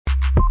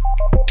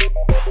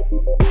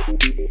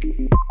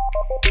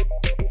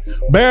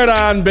Bear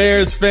on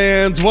Bears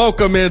fans,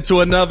 welcome into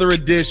another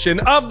edition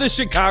of the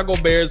Chicago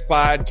Bears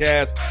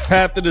podcast.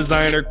 Pat the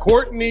Designer,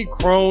 Courtney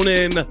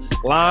Cronin,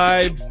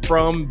 live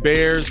from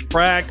Bears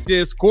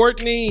practice.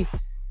 Courtney,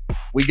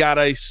 we got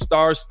a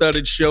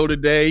star-studded show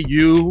today.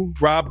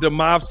 Rob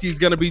Demovsky is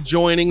going to be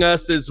joining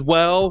us as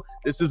well.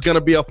 This is going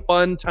to be a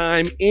fun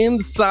time,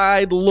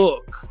 inside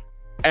look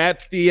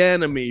at the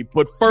enemy.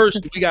 But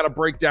first, we got to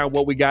break down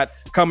what we got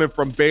coming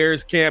from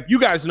Bears camp. You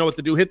guys know what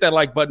to do. Hit that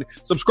like button.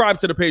 Subscribe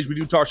to the page. We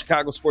do talk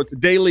Chicago sports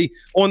daily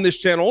on this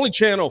channel. Only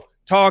channel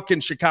talking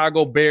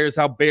Chicago Bears,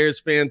 how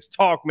Bears fans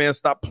talk, man.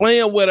 Stop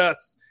playing with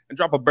us and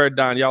drop a bear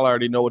down. Y'all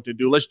already know what to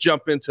do. Let's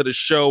jump into the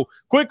show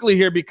quickly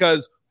here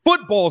because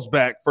football's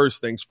back,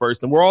 first things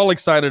first, and we're all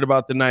excited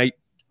about tonight.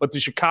 But the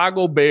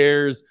Chicago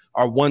Bears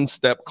are one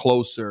step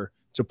closer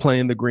to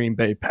playing the Green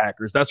Bay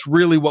Packers. That's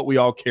really what we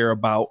all care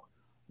about.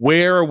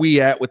 Where are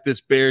we at with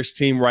this Bears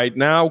team right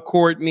now,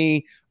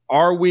 Courtney?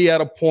 Are we at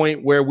a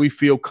point where we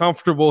feel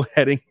comfortable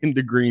heading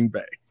into Green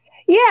Bay?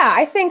 Yeah,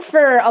 I think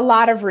for a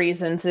lot of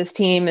reasons, this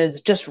team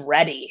is just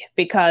ready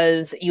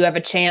because you have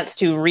a chance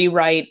to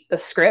rewrite the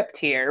script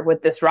here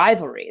with this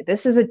rivalry.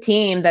 This is a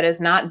team that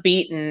has not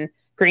beaten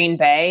Green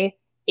Bay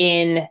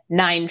in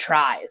 9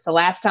 tries. The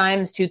last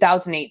time is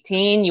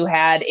 2018. You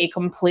had a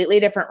completely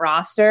different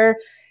roster.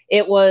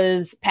 It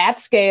was Pat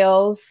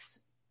Scales,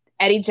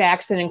 Eddie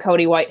Jackson, and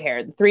Cody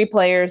Whitehair, the 3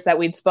 players that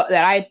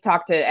that I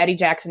talked to Eddie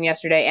Jackson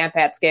yesterday and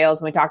Pat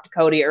Scales, and we talked to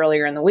Cody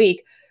earlier in the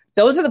week.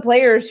 Those are the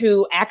players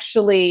who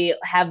actually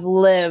have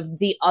lived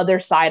the other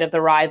side of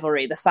the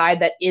rivalry, the side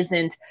that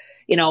isn't,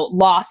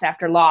 loss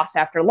after loss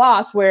after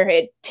loss, where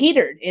it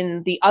teetered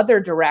in the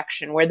other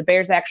direction, where the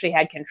Bears actually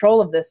had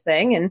control of this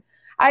thing. And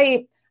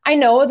I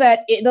know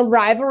that the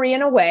rivalry,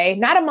 in a way,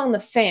 not among the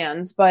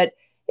fans, but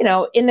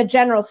in the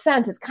general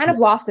sense, it's kind of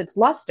lost its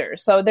luster.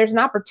 So there's an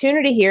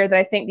opportunity here that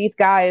I think these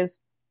guys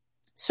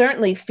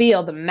certainly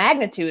feel the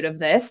magnitude of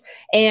this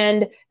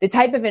and the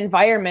type of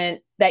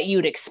environment that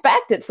you'd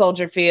expect at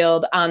Soldier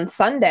Field on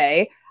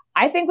Sunday,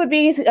 I think would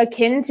be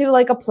akin to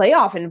like a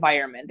playoff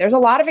environment. There's a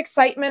lot of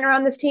excitement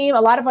around this team,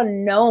 a lot of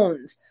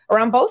unknowns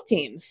around both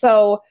teams.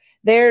 So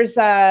there's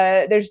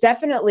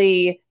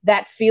definitely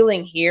that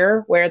feeling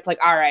here where it's like,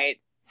 all right,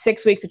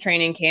 6 weeks of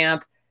training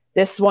camp.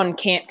 This one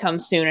can't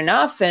come soon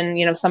enough.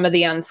 And, some of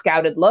the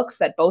unscouted looks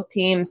that both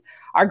teams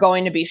are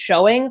going to be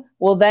showing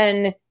will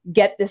then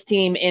get this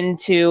team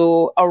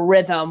into a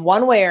rhythm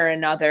one way or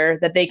another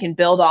that they can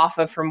build off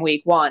of from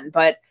week one.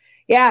 But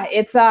yeah,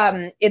 it's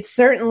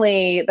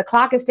certainly, the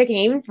clock is ticking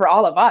even for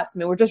all of us. I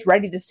mean, we're just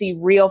ready to see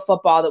real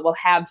football that will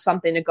have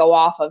something to go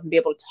off of and be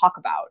able to talk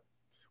about.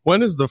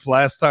 When is the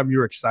last time you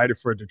were excited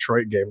for a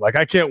Detroit game? Like,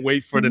 I can't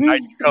wait for the night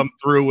to come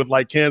through with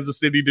like Kansas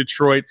City,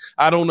 Detroit.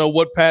 I don't know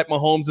what Pat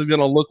Mahomes is going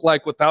to look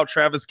like without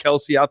Travis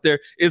Kelce out there.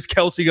 Is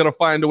Kelce going to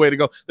find a way to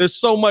go? There's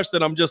so much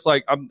that I'm just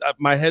like,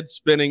 my head's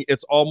spinning.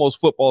 It's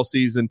almost football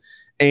season.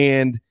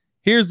 And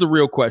here's the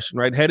real question,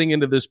 right? Heading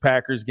into this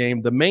Packers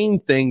game, the main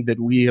thing that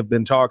we have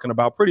been talking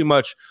about pretty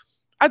much,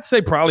 I'd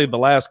say probably the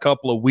last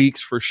couple of weeks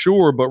for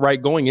sure, but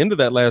right going into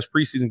that last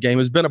preseason game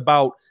has been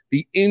about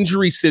the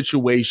injury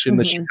situation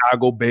the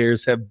Chicago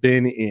Bears have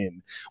been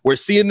in. We're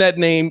seeing that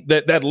name,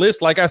 that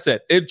list, like I said,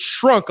 it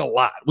shrunk a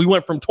lot. We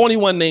went from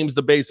 21 names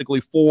to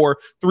basically 4.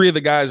 3 of the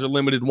guys are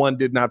limited. 1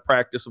 did not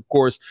practice, of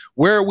course.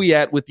 Where are we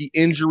at with the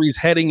injuries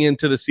heading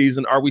into the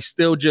season? Are we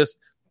still just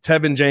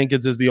Tevin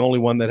Jenkins is the only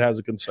one that has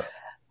a concern?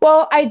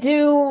 Well, I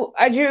do,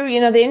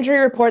 the injury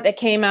report that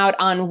came out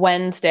on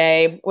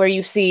Wednesday where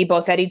you see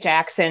both Eddie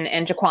Jackson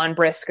and Jaquan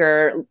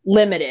Brisker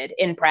limited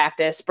in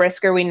practice.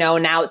 Brisker, we know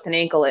now it's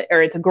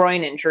it's a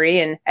groin injury,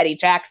 and Eddie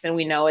Jackson,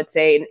 we know it's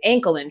an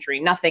ankle injury,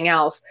 nothing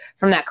else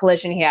from that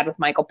collision he had with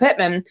Michael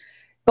Pittman.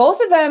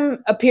 Both of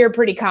them appear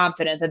pretty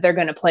confident that they're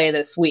going to play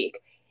this week.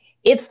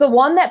 It's the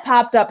one that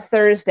popped up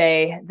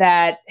Thursday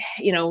that,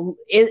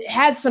 it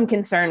has some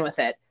concern with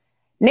it.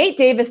 Nate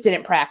Davis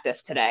didn't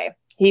practice today.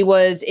 He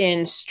was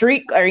in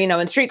street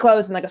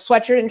clothes and like a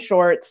sweatshirt and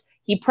shorts.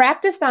 He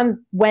practiced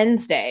on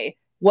Wednesday,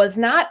 was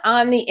not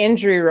on the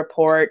injury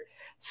report.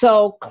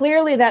 So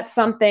clearly that's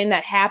something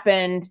that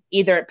happened.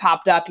 Either it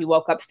popped up, he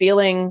woke up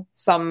feeling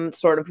some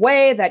sort of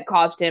way that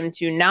caused him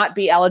to not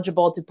be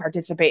eligible to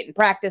participate in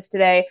practice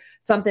today.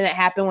 Something that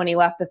happened when he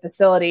left the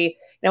facility.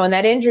 Now, when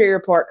that injury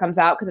report comes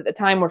out, because at the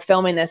time we're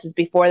filming this is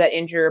before that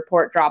injury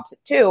report drops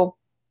at 2,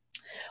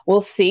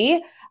 we'll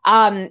see.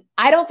 I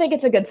don't think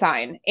it's a good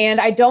sign. And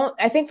I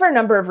think for a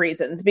number of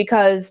reasons,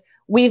 because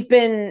we've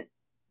been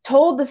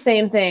told the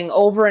same thing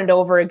over and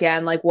over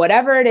again, like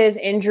whatever it is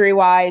injury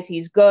wise,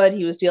 he's good.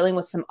 He was dealing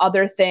with some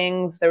other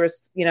things. There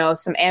was,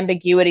 some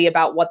ambiguity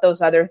about what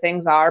those other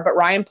things are. But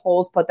Ryan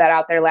Poles put that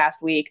out there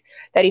last week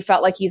that he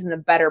felt like he's in a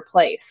better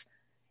place.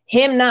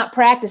 Him not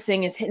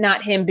practicing is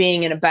not him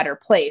being in a better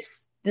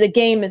place. The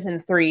game is in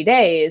 3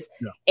 days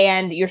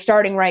and your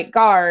starting right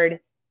guard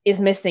is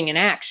missing in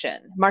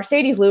action.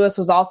 Mercedes Lewis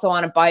was also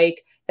on a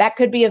bike. that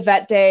could be a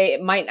vet day.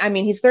 It might, I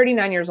mean, he's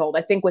 39 years old.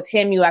 I think with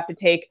him, you have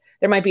to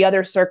there might be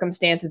other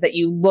circumstances that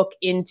you look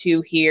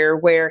into here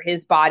where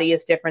his body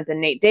is different than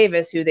Nate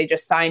Davis, who they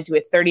just signed to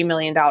a $30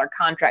 million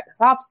contract this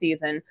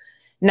offseason,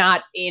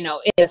 not, in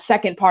the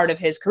second part of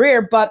his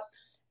career. But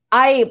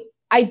I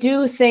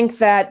do think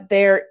that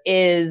there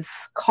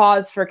is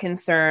cause for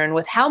concern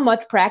with how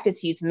much practice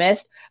he's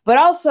missed, but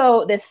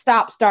also this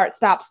stop, start.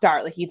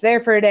 Like he's there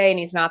for a day and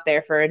he's not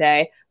there for a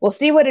day. We'll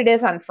see what it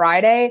is on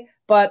Friday,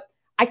 but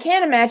I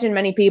can't imagine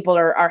many people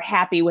are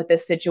happy with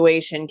this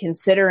situation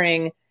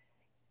considering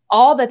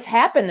all that's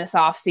happened this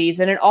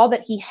offseason and all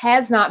that he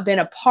has not been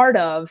a part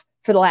of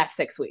for the last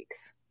 6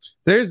 weeks.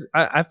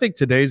 I think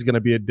today's going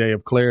to be a day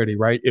of clarity,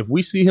 right? If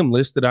we see him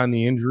listed on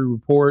the injury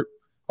report,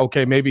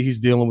 okay, maybe he's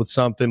dealing with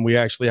something. We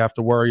actually have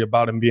to worry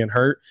about him being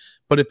hurt.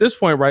 But at this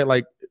point, right,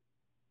 like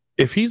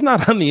if he's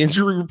not on the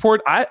injury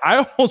report,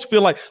 I almost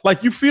feel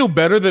like you feel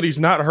better that he's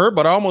not hurt,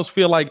 but I almost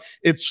feel like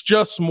it's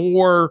just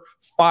more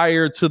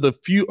fire to the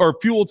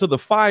fuel to the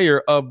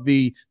fire of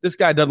this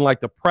guy doesn't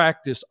like to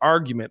practice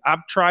argument.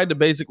 I've tried to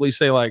basically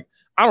say, like,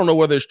 I don't know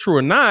whether it's true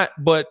or not,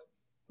 but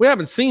we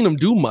haven't seen him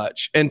do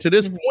much. And to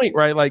this point,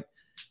 right, like,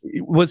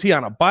 was he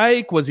on a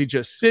bike? Was he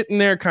just sitting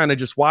there kind of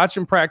just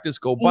watching practice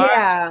go by?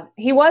 Yeah,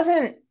 he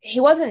wasn't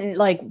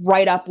like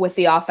right up with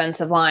the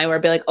offensive line where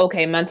it'd be like,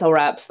 okay, mental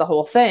reps, the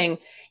whole thing.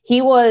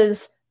 He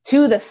was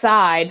to the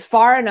side,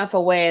 far enough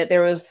away that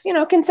there was,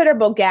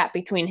 considerable gap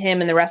between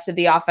him and the rest of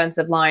the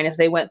offensive line as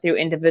they went through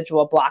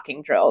individual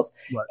blocking drills.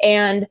 Right.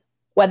 And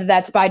whether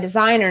that's by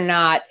design or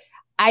not,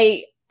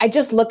 I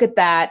just look at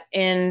that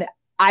and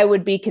I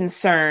would be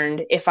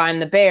concerned if I'm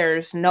the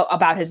Bears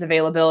about his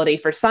availability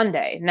for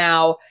Sunday.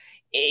 Now,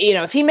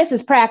 if he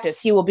misses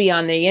practice, he will be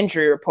on the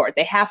injury report.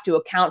 They have to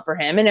account for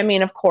him. And I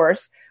mean, of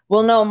course,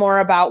 we'll know more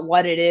about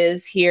what it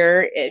is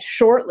here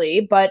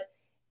shortly, but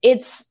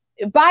it's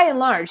by and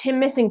large, him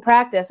missing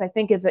practice, I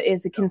think is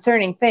a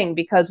concerning thing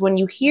because when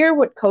you hear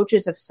what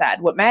coaches have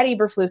said, what Matt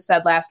Eberflus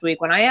said last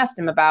week, when I asked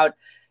him about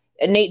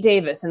Nate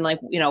Davis and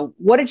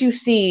what did you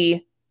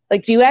see?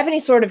 Like, do you have any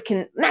sort of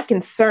not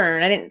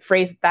concern? I didn't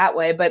phrase it that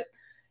way, but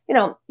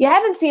you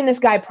haven't seen this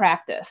guy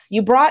practice.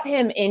 You brought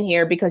him in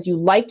here because you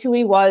liked who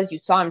he was. You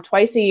saw him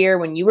twice a year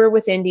when you were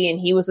with Indy and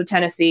he was with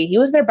Tennessee. He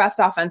was their best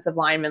offensive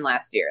lineman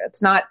last year.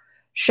 It's not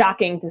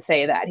shocking to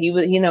say that. He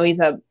was, he's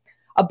a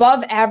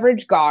above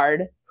average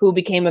guard who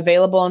became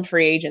available in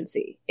free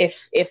agency.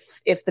 If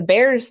the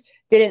Bears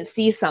didn't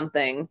see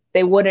something,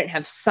 they wouldn't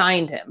have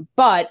signed him.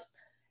 But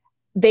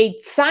they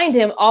signed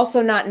him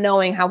also not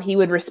knowing how he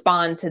would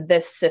respond to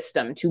this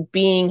system, to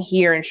being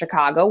here in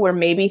Chicago, where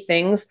maybe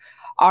things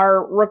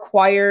are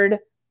required,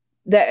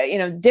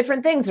 that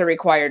different things are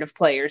required of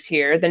players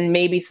here than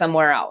maybe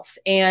somewhere else.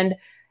 And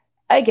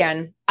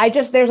again,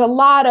 there's a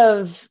lot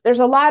of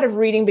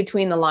reading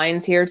between the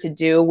lines here to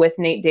do with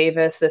Nate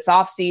Davis this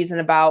offseason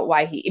about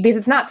why because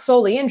it's not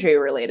solely injury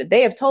related.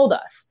 They have told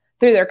us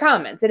through their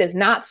comments, it is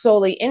not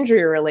solely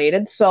injury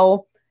related.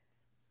 So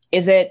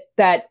is it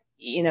that,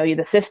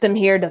 the system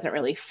here doesn't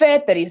really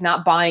fit, that he's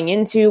not buying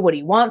into what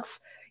he wants,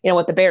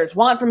 what the Bears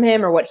want from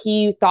him or what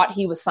he thought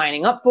he was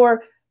signing up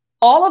for?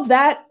 All of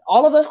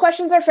those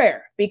questions are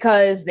fair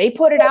because they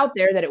put it out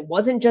there that it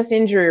wasn't just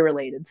injury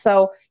related.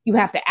 So you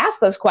have to ask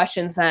those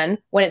questions then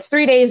when it's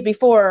 3 days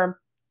before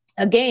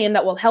a game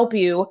that will help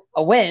you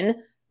a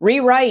win,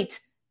 rewrite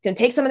to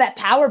take some of that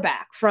power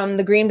back from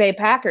the Green Bay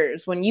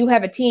Packers when you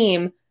have a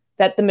team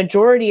that the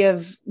majority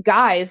of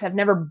guys have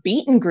never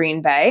beaten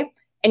Green Bay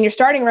and your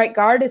starting right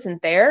guard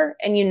isn't there.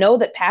 And you know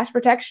that pass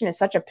protection is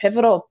such a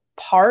pivotal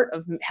part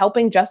of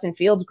helping Justin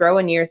Fields grow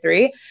in year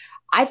 3.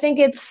 I think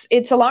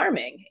it's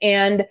alarming,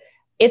 and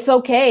it's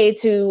okay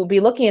to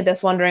be looking at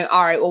this wondering,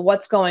 all right, well,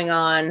 what's going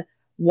on?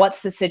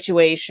 What's the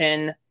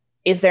situation?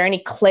 Is there any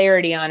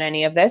clarity on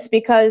any of this?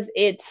 Because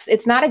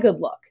it's not a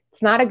good look.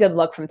 It's not a good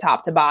look from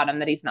top to bottom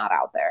that he's not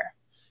out there.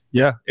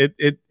 Yeah,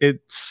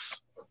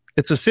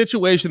 it's a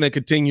situation that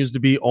continues to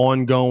be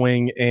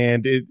ongoing,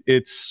 and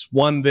it's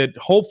one that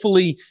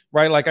hopefully,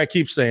 right, like I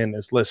keep saying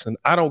this, listen,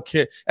 I don't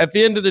care. At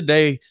the end of the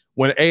day,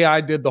 when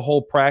AI did the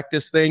whole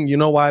practice thing, you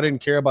know why I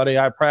didn't care about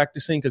AI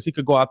practicing? Because he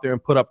could go out there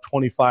and put up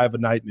 25 a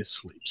night in his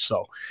sleep.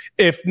 So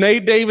if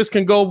Nate Davis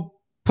can go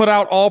put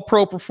out all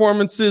pro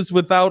performances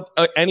without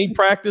any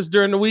practice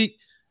during the week,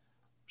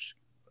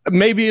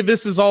 maybe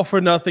this is all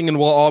for nothing and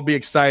we'll all be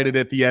excited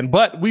at the end.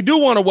 But we do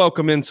want to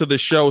welcome into the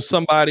show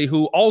somebody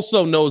who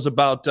also knows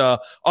about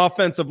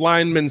offensive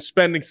linemen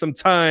spending some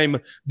time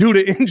due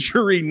to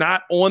injury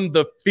not on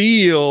the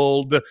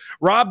field.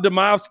 Rob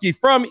Demovsky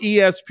from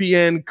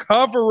ESPN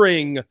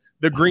covering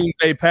the Green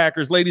Bay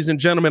Packers. Ladies and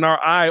gentlemen,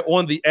 our Eye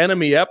on the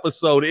Enemy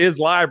episode is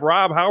live.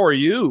 Rob, how are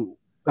you?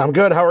 I'm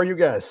good. How are you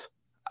guys?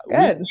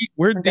 Good.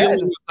 We're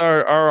dealing with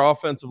our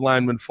offensive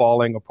linemen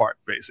falling apart,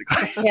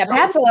 basically. Yeah,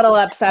 Pat's a little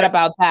upset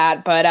about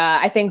that, but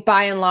I think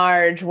by and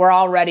large, we're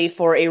all ready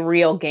for a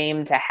real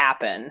game to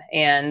happen,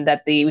 and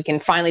that we can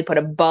finally put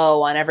a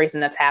bow on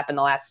everything that's happened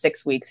the last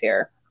 6 weeks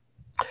here.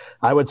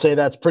 I would say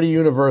that's pretty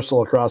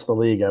universal across the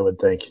league, I would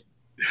think.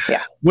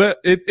 Yeah. Well,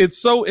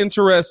 it's so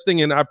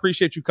interesting, and I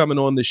appreciate you coming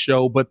on the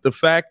show, but the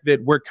fact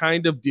that we're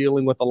kind of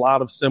dealing with a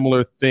lot of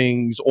similar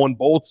things on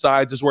both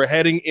sides as we're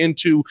heading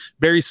into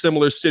very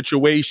similar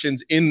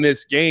situations in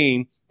this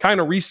game, kind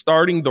of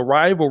restarting the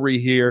rivalry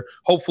here,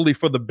 hopefully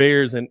for the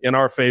Bears and in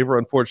our favor,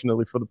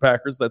 unfortunately for the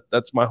Packers.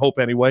 That's my hope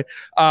anyway.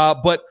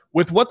 But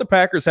with what the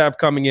Packers have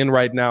coming in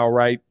right now,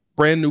 right,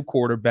 brand new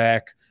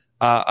quarterback,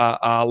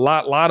 a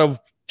lot of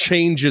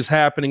changes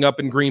happening up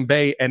in Green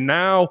Bay, and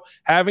now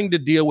having to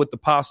deal with the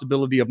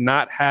possibility of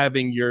not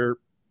having your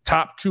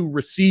top two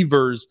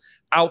receivers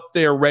out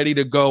there ready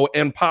to go,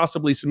 and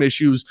possibly some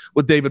issues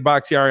with David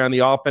Bakhtiari on the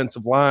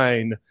offensive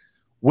line.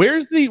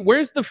 Where's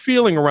the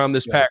feeling around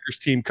this Packers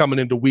team coming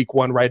into week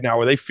one right now?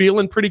 Are they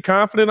feeling pretty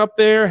confident up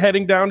there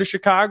heading down to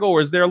Chicago,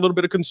 or is there a little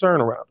bit of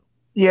concern around them?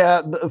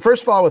 Yeah,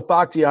 first of all, with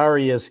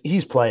Bakhtiari,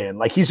 he's playing.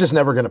 Like, he's just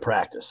never going to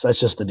practice. That's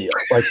just the deal.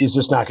 Like, he's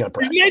just not going to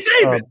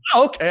practice.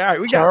 Okay, all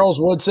right.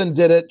 Charles Woodson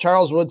did it.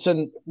 Charles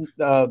Woodson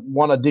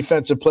won a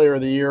Defensive Player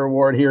of the Year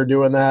award here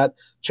doing that.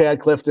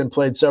 Chad Clifton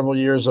played several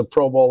years of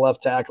Pro Bowl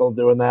left tackle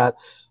doing that.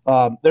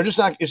 It's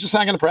just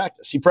not going to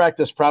practice. He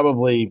practiced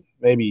probably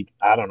maybe,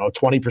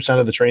 20%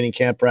 of the training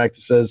camp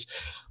practices.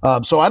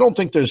 So I don't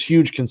think there's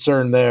huge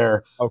concern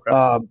there.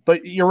 Okay.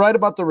 But you're right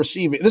about the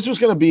receiving. This was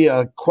going to be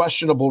a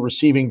questionable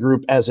receiving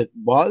group as it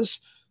was,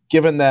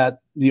 given that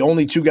the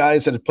only two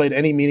guys that had played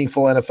any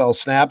meaningful NFL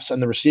snaps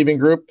in the receiving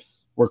group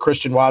were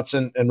Christian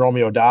Watson and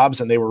Romeo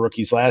Doubs, and they were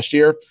rookies last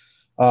year.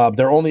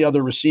 Their only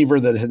other receiver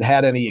that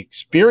had any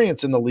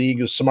experience in the league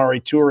was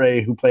Samori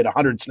Toure, who played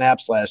 100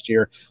 snaps last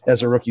year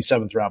as a rookie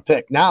 7th-round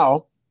pick.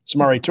 Now,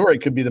 Samori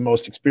Toure could be the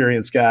most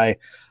experienced guy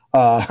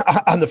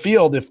on the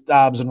field if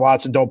Doubs and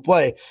Watson don't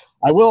play.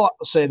 I will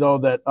say, though,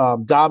 that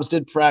Doubs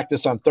did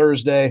practice on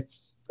Thursday,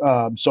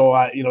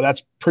 so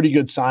that's pretty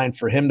good sign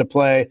for him to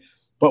play.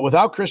 But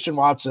without Christian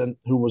Watson,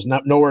 who was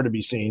nowhere to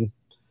be seen,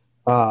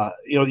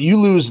 you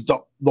lose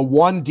the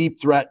one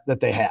deep threat that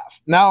they have.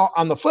 Now,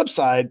 on the flip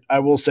side, I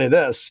will say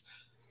this.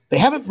 They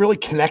haven't really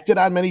connected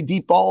on many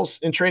deep balls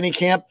in training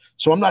camp,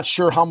 so I'm not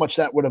sure how much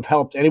that would have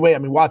helped anyway. I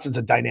mean, Watson's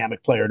a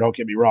dynamic player, don't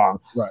get me wrong.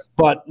 Right.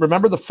 But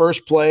remember the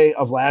first play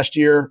of last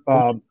year,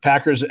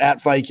 Packers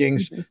at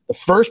Vikings, the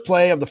first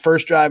play of the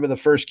first drive of the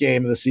first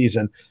game of the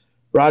season,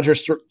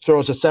 Rodgers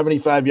throws a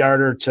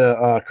 75-yarder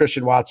to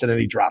Christian Watson, and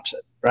he drops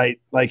it,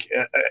 right? Like,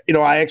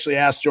 I actually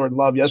asked Jordan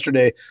Love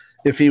yesterday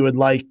if he would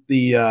like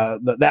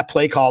that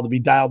play call to be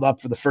dialed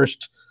up for the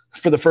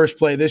first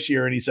play this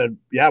year. And he said,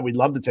 yeah, we'd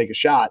love to take a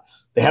shot.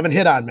 They haven't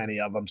hit on many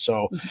of them.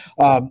 So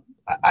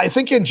I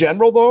think in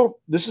general, though,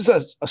 this is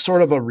a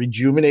sort of a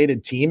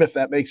rejuvenated team, if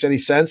that makes any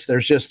sense.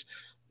 It's just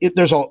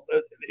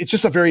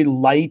a very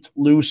light,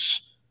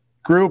 loose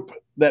group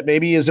that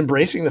maybe is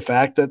embracing the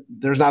fact that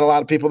there's not a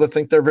lot of people that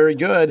think they're very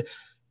good.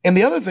 And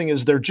the other thing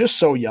is they're just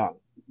so young.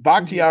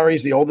 Bakhtiari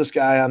is the oldest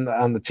guy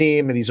on the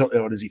team, and he's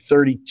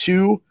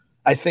 32?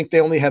 I think they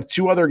only have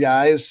two other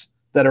guys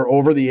that are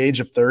over the age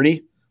of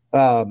 30.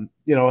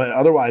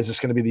 Otherwise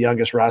it's going to be the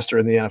youngest roster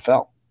in the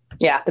NFL.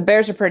 Yeah, the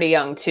Bears are pretty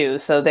young too,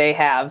 so they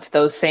have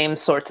those same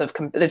sorts of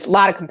there's a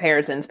lot of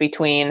comparisons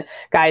between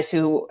guys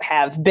who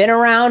have been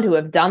around, who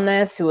have done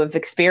this, who have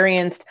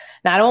experienced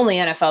not only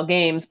NFL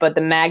games, but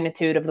the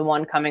magnitude of the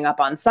one coming up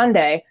on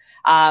Sunday.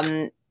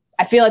 I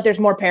feel like there's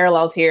more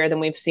parallels here than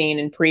we've seen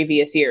in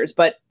previous years.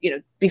 But,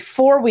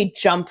 before we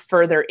jump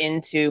further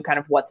into kind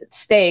of what's at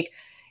stake,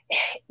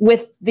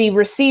 with the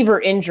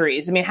receiver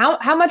injuries, I mean,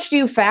 how much do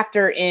you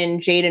factor in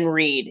Jayden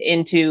Reed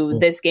into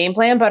this game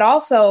plan, but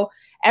also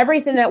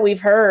everything that we've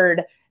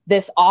heard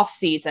this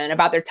offseason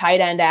about their tight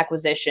end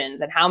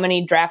acquisitions and how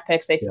many draft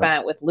picks they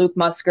spent with Luke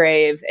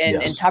Musgrave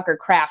and Tucker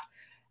Kraft?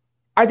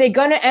 Are they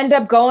going to end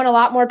up going a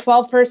lot more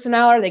 12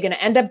 personnel? Are they going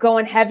to end up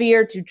going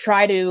heavier to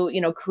try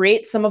to,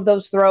 create some of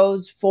those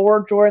throws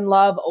for Jordan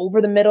Love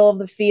over the middle of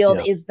the field?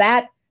 Yeah. Is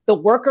that the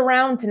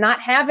workaround to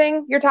not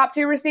having your top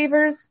two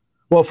receivers?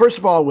 Well, first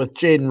of all, with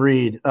Jayden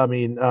Reed, I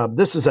mean,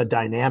 this is a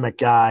dynamic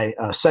guy,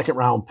 a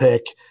 2nd-round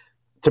pick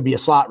to be a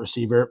slot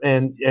receiver.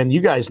 And you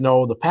guys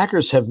know the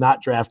Packers have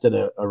not drafted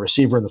a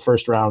receiver in the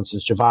first round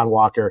since Javon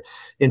Walker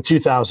in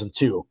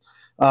 2002.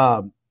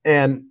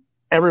 And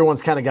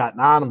everyone's kind of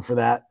gotten on him for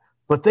that.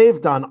 But they've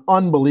done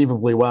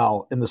unbelievably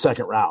well in the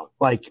 2nd round.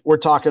 Like, we're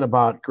talking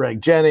about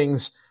Greg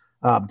Jennings,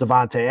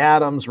 Devontae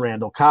Adams,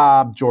 Randall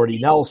Cobb, Jordy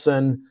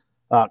Nelson,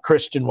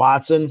 Christian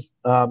Watson,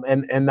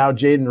 and now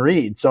Jayden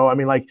Reed. So, I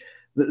mean,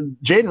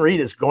 Jayden Reed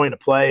is going to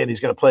play, and he's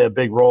going to play a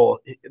big role.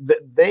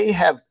 They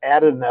have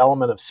added an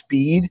element of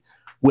speed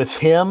with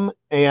him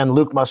and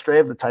Luke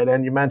Musgrave, the tight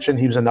end you mentioned.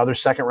 He was another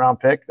 2nd-round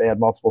pick. They had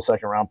multiple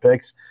 2nd-round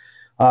picks.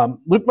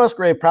 Luke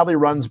Musgrave probably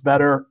runs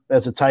better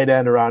as a tight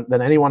end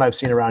than anyone I've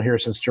seen around here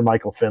since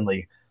Jermichael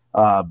Finley.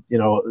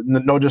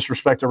 No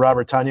disrespect to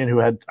Robert Tonyan, who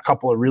had a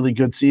couple of really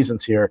good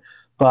seasons here,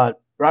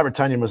 but Robert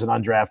Tonyan was an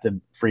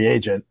undrafted free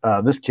agent.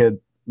 This kid,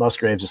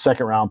 Musgrave's a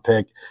 2nd-round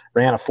pick,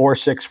 ran a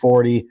 4.6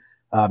 40.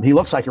 He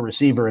looks like a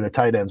receiver in a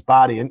tight end's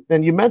body.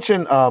 And you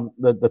mentioned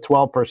the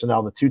 12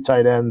 personnel, the two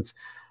tight ends.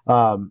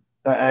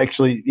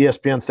 actually,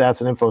 ESPN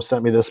Stats and Info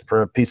sent me this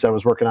for a piece I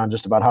was working on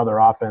just about how their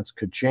offense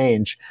could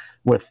change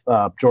with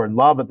Jordan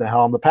Love at the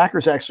helm. The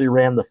Packers actually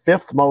ran the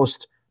fifth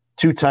most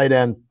two tight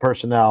end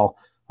personnel,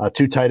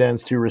 two tight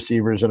ends, two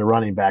receivers, and a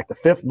running back, the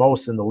fifth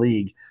most in the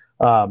league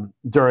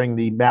during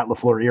the Matt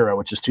LaFleur era,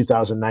 which is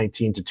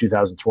 2019 to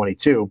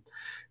 2022.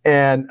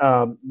 And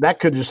that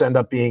could just end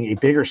up being a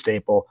bigger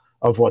staple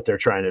of what they're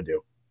trying to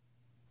do.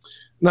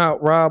 Now,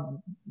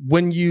 Rob,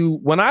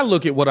 when I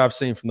look at what I've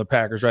seen from the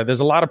Packers, right,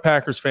 there's a lot of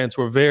Packers fans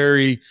who are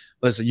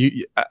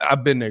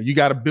I've been there. You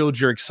got to build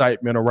your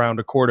excitement around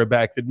a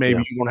quarterback that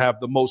maybe you don't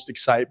have the most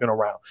excitement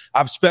around.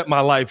 I've spent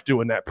my life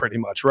doing that pretty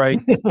much, right?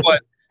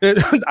 But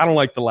I don't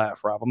like to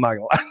laugh, Rob. I'm not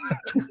gonna lie.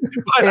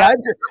 Hey,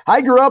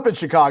 I grew up in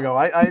Chicago.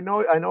 I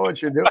know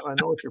what you're doing. I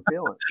know what you're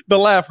feeling. The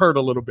laugh hurt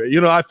a little bit.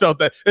 I felt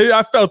that.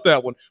 I felt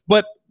that one.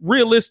 But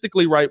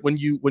realistically, right, when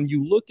you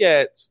look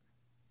at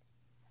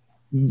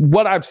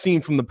what I've seen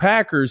from the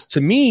Packers,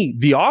 to me,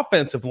 the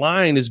offensive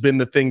line has been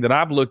the thing that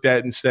I've looked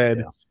at and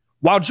said,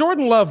 while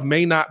Jordan Love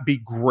may not be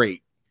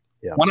great,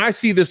 when I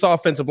see this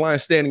offensive line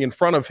standing in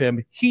front of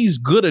him, he's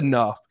good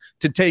enough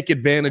to take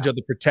advantage of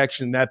the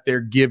protection that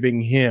they're giving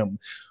him.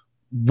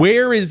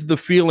 Where is the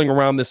feeling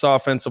around this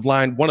offensive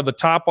line? One of the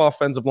top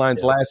offensive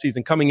lines last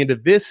season. Coming into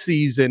this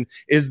season,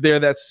 is there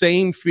that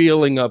same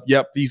feeling of,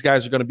 these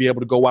guys are going to be able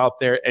to go out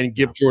there and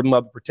give Jordan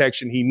Love the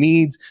protection he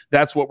needs?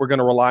 That's what we're going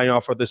to rely on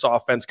for this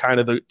offense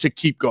to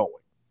keep going.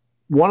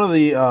 One of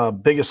the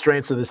biggest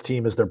strengths of this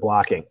team is their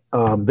blocking.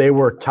 They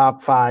were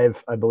top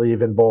 5, I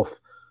believe, in both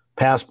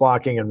pass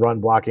blocking and run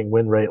blocking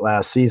win rate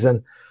last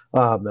season.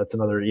 That's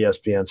another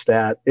ESPN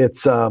stat.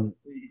 It's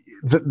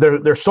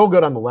they're so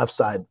good on the left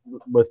side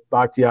with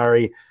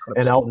Bakhtiari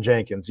and Elton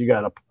Jenkins. You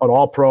got an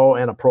all-pro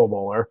and a Pro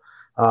Bowler.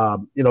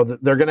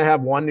 They're going to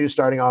have one new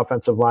starting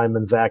offensive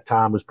lineman, Zach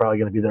Tom, who's probably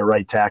going to be their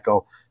right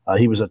tackle.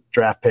 He was a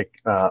draft pick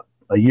a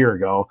year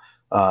ago.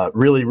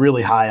 Really,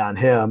 really high on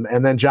him.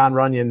 And then John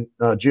Runyon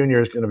Jr.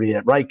 is going to be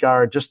at right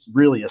guard, just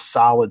really a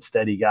solid,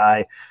 steady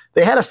guy.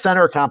 They had a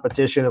center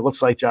competition. It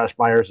looks like Josh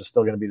Myers is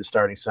still going to be the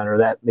starting center.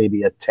 That may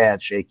be a tad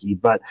shaky.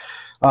 But,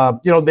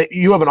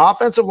 you have an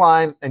offensive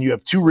line and you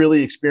have two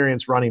really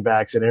experienced running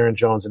backs in Aaron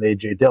Jones and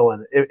A.J.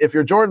 Dillon. If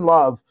you're Jordan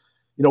Love,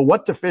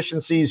 what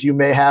deficiencies you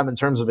may have in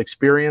terms of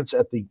experience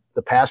at the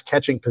pass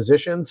catching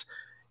positions,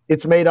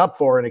 it's made up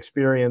for in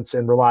experience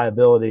and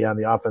reliability on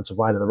the offensive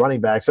line and the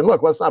running backs. And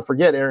look, let's not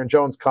forget Aaron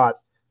Jones caught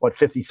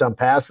 50-some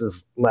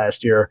passes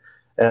last year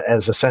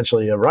as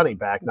essentially a running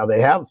back. Now they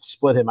have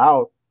split him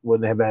out when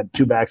they have had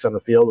two backs on the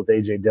field with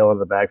A.J. Dillon in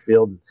the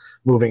backfield and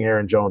moving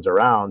Aaron Jones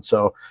around.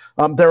 So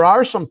there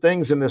are some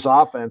things in this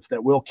offense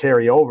that will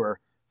carry over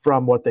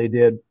from what they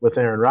did with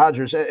Aaron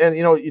Rodgers. And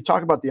you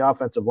talk about the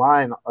offensive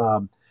line.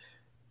 Love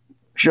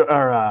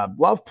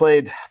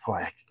played,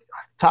 off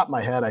the top of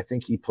my head, I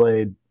think he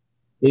played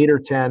 8 or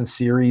 10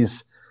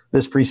 series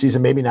this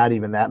preseason, maybe not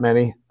even that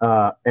many.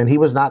 And he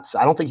was not,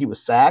 I don't think he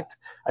was sacked.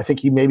 I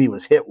think he maybe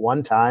was hit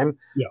one time.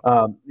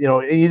 Yeah.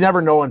 You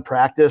never know in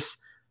practice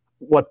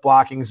what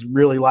blocking's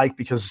really like,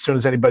 because as soon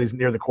as anybody's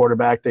near the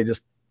quarterback, they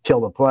just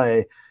kill the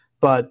play.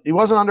 But he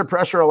wasn't under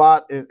pressure a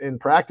lot in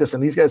practice,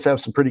 and these guys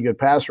have some pretty good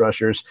pass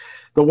rushers.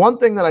 The one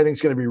thing that I think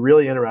is going to be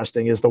really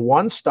interesting is the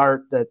one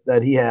start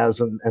that he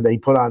has, and they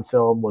put on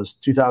film, was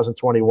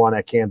 2021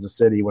 at Kansas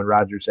City when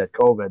Rodgers had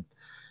COVID.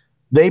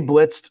 They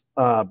blitzed,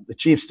 the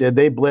Chiefs did.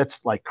 They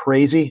blitzed like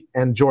crazy,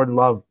 and Jordan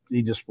Love,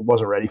 he just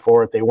wasn't ready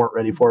for it. They weren't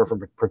ready for it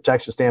from a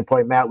protection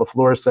standpoint. Matt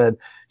LaFleur said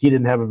he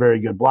didn't have a very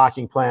good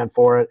blocking plan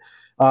for it.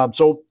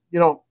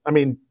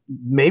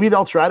 Maybe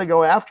they'll try to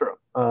go after him,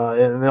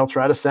 and they'll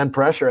try to send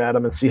pressure at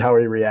him and see how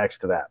he reacts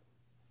to that.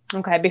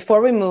 Okay,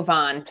 before we move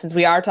on, since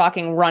we are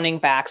talking running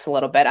backs a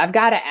little bit, I've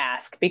got to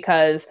ask,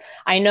 because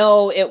I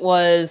know it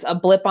was a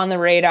blip on the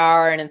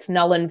radar and it's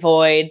null and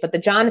void, but the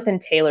Jonathan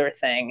Taylor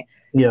thing,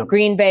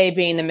 Green Bay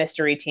being the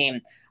mystery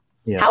team,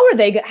 how were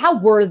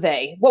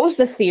they? What was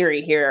the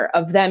theory here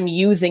of them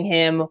using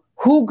him?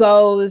 Who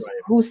goes,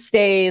 who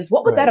stays?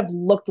 What would that have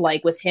looked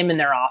like with him in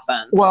their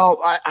offense?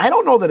 Well, I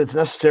don't know that it's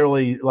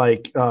necessarily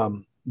like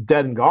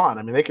dead and gone.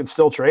 I mean, they can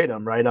still trade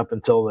him right up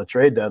until the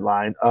trade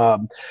deadline.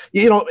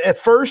 At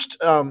first,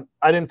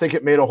 I didn't think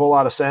it made a whole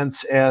lot of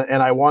sense.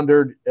 And I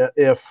wondered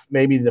if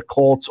maybe the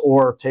Colts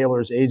or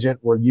Taylor's agent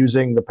were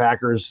using the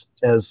Packers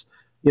as,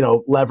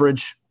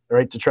 leverage,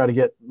 right, to try to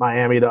get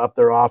Miami to up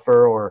their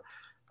offer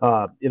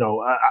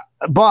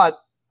but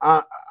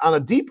on a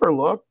deeper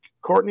look,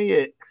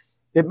 Courtney,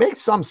 it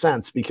makes some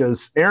sense,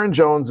 because Aaron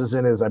Jones is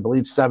in his, I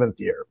believe, 7th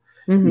year.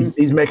 Mm-hmm.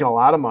 He's making a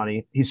lot of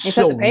money. He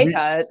took a pay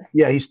cut.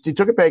 Yeah, he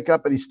took a pay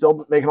cut, but he's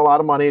still making a lot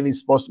of money, and he's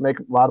supposed to make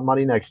a lot of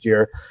money next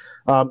year.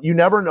 You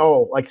never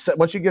know. Like,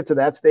 once you get to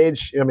that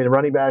stage,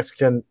 running backs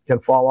can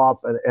fall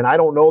off, and I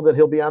don't know that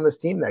he'll be on this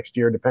team next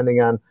year,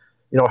 depending on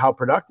how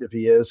productive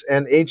he is.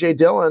 And A.J.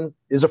 Dillon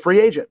is a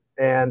free agent,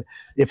 and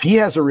if he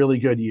has a really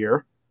good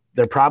year,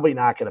 they're probably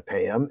not going to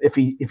pay him. If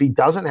he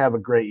doesn't have a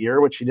great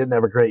year, which he didn't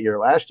have a great year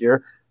last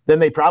year, then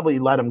they probably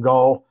let him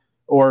go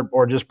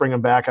or just bring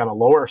him back on a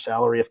lower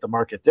salary if the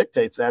market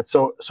dictates that.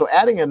 So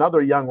adding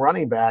another young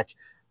running back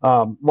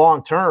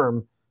long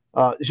term,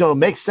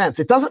 makes sense.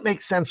 It doesn't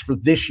make sense for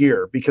this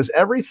year because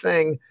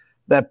everything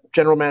that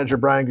general manager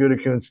Brian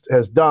Gutekunst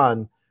has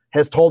done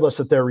has told us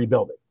that they're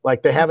rebuilding.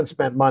 Like they haven't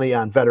spent money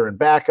on veteran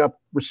backup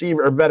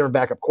receiver or veteran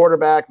backup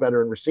quarterback,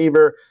 veteran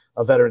receiver,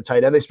 a veteran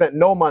tight end. They spent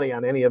no money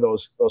on any of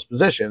those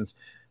positions,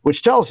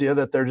 which tells you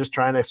that they're just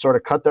trying to sort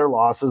of cut their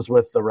losses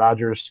with the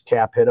Rodgers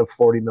cap hit of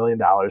 $40 million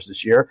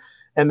this year,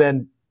 and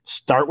then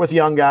start with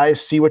young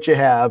guys, see what you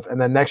have, and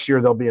then next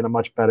year they'll be in a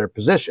much better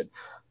position.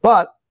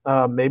 But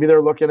maybe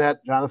they're looking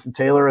at Jonathan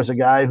Taylor as a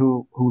guy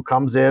who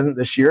comes in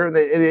this year, and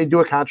they do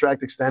a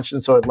contract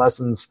extension, so it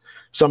lessens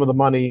some of the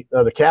money,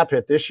 the cap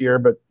hit this year,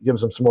 but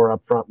gives them some more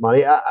upfront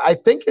money. I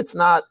think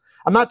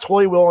I'm not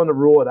totally willing to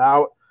rule it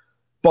out,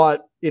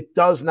 but it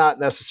does not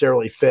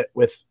necessarily fit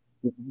with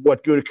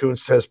what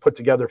Gutekunst has put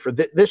together for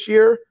this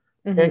year.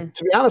 Mm-hmm. And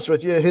to be honest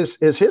with you, his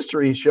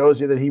history shows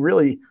you that he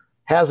really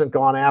hasn't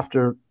gone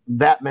after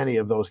that many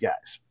of those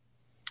guys.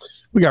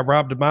 We got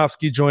Rob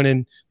Demovsky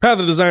joining Path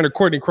of Designer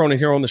Courtney Cronin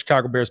here on the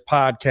Chicago Bears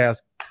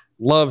podcast.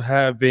 Love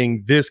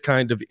having this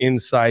kind of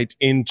insight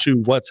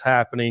into what's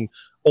happening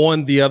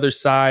on the other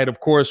side. Of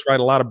course, right,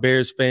 a lot of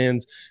Bears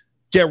fans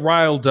get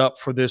riled up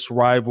for this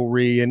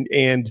rivalry.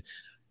 And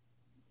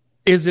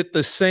is it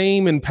the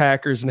same in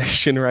Packers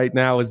Nation right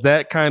now? Is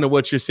that kind of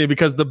what you're seeing?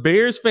 Because the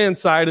Bears fan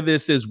side of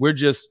this is we're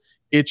just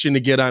itching to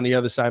get on the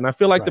other side. And I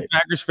feel like the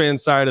Packers fan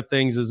side of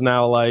things is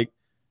now like,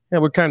 yeah,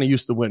 we're kind of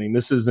used to winning.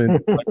 This isn't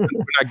like,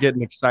 we're not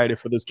getting excited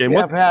for this game.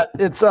 Yeah, Pat,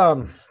 it's I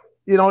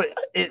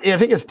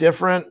think it's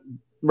different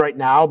right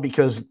now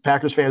because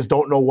Packers fans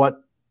don't know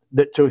what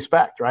to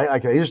expect, right?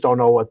 Like they just don't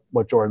know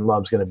what Jordan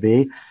Love's going to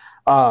be.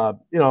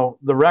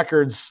 The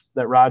records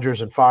that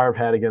Rodgers and Favre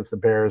had against the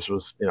Bears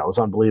was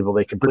unbelievable.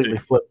 They completely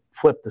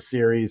flipped the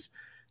series.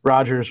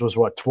 Rodgers was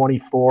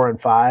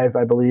 24-5,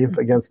 I believe,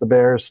 against the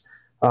Bears.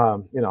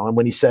 And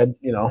when he said,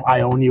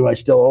 I own you, I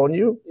still own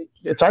you,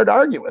 it's hard to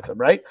argue with him,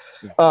 right?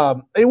 Yeah.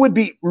 It would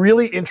be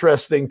really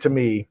interesting to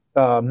me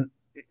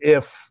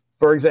if,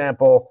 for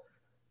example,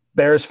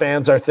 Bears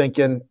fans are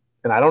thinking,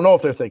 and I don't know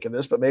if they're thinking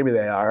this, but maybe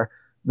they are,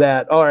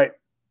 that, all right,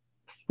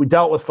 we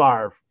dealt with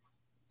Favre,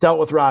 dealt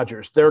with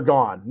Rodgers, they're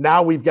gone.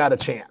 Now we've got a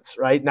chance,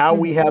 right? Now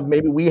we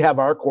have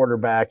our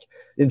quarterback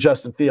in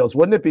Justin Fields.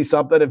 Wouldn't it be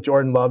something if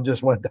Jordan Love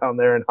just went down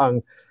there and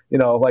hung,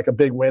 like a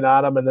big win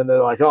on him, and then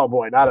they're like, oh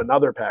boy, not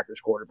another Packers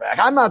quarterback.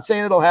 I'm not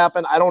saying it'll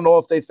happen. I don't know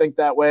if they think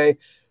that way,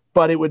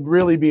 but it would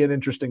really be an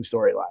interesting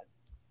storyline.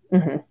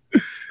 Mm-hmm.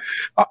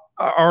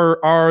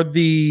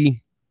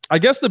 I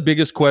guess the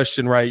biggest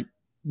question, right,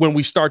 when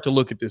we start to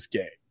look at this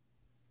game,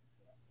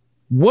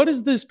 what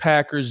is this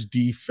Packers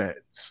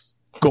defense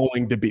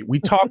going to be? We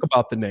talk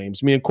about the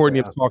names. Me and Courtney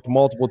have talked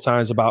multiple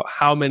times about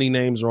how many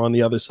names are on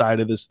the other side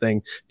of this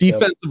thing.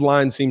 Defensive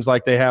line seems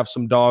like they have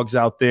some dogs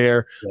out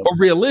there, but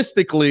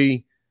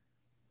realistically,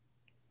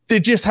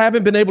 they just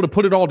haven't been able to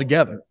put it all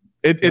together.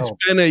 It's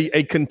been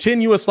a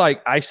continuous,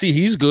 like, I see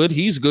he's good,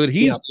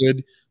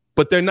 good,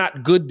 but they're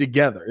not good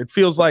together. It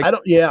feels like I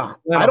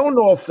don't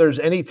know if there's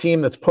any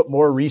team that's put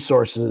more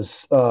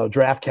resources,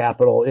 draft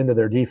capital into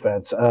their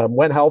defense.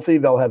 When healthy,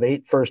 they'll have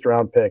 8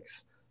 first-round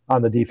picks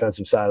on the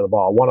defensive side of the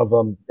ball. One of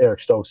them,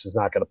 Eric Stokes, is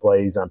not going to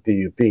play. He's on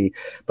PUP.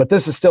 But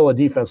this is still a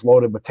defense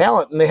loaded with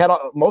talent, and they had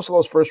most of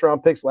those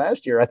first-round picks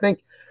last year. I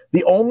think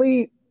the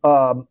only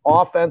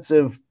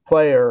offensive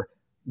player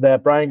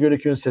that Brian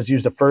Gutekunst has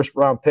used a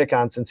first-round pick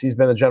on since he's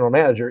been the general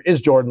manager is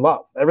Jordan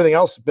Love. Everything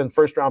else has been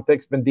first-round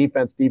picks, been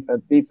defense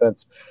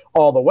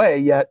all the way,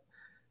 yet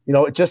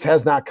it just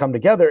has not come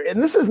together.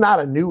 And this is not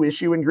a new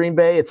issue in Green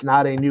Bay. It's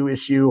not a new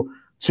issue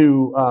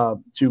to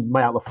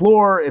Matt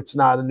LaFleur. It's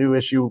not a new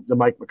issue to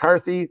Mike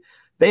McCarthy.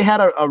 They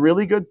had a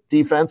really good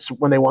defense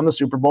when they won the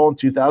Super Bowl in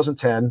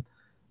 2010.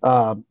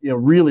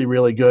 Really,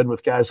 really good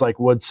with guys like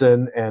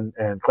Woodson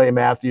and Clay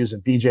Matthews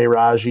and B.J.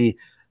 Raji,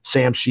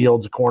 Sam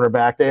Shields, a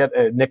cornerback. They had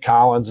Nick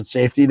Collins at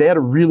safety. They had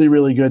a really,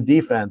 really good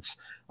defense.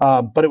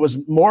 But it was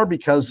more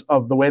because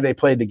of the way they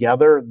played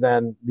together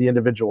than the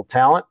individual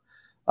talent.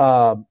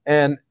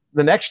 And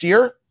the next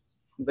year,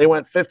 they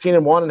went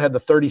 15-1 and had the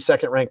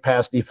 32nd ranked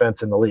pass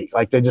defense in the league.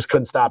 Like they just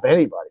couldn't stop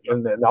anybody.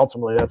 And then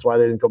ultimately that's why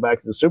they didn't go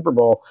back to the Super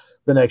Bowl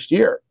the next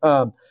year.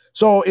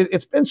 So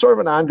it's been sort of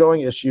an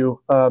ongoing issue.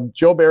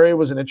 Joe Barry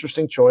was an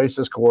interesting choice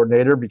as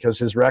coordinator because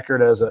his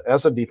record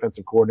as a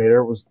defensive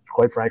coordinator was,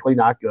 quite frankly,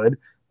 not good.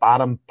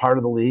 Bottom part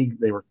of the league.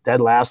 They were dead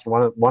last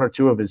one or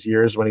two of his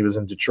years when he was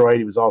in Detroit.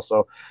 He was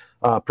also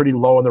pretty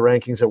low in the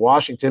rankings at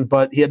Washington,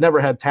 but he had never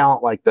had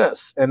talent like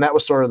this. And that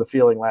was sort of the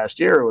feeling last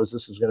year, was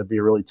this was going to be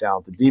a really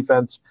talented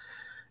defense.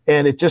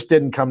 And it just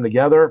didn't come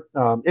together.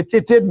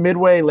 It did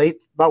midway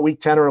late, about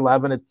week 10 or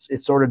 11.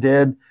 It sort of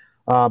did.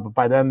 But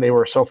by then they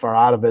were so far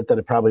out of it that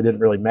it probably didn't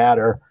really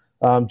matter.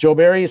 Joe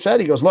Barry said,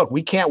 he goes, look,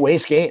 we can't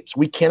waste games.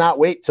 We cannot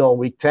wait till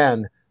week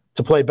 10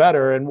 to play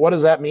better. And what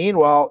does that mean?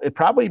 Well, it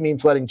probably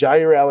means letting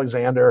Jair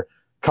Alexander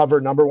cover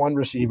number one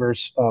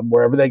receivers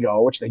wherever they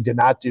go, which they did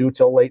not do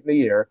till late in the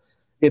year.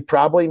 It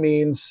probably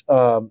means,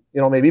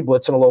 maybe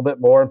blitzing a little bit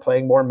more and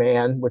playing more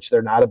man, which they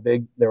were not a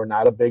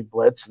big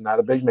blitz, not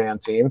a big man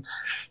team.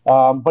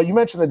 But you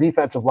mentioned the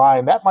defensive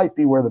line. That might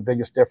be where the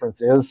biggest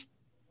difference is.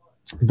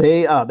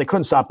 They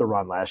couldn't stop the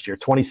run last year,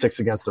 26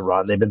 against the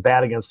run. They've been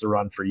bad against the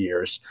run for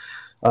years.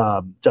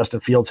 Justin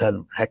Fields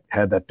had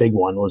that big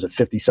one. Was it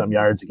 50-some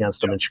yards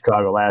against them in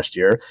Chicago last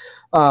year?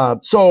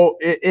 So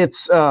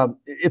it's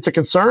a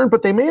concern,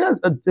 but they made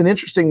an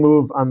interesting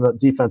move on the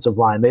defensive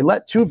line. They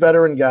let two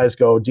veteran guys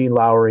go, Dean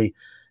Lowry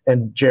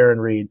and Jaron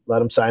Reed, let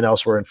them sign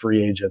elsewhere in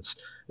free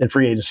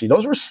agency.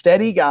 Those were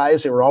steady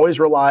guys. They were always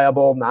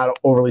reliable, not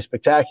overly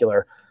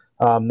spectacular.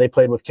 They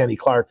played with Kenny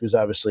Clark, who's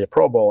obviously a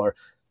Pro Bowler.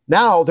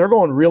 Now they're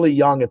going really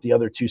young at the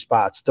other two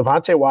spots.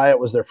 Devontae Wyatt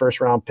was their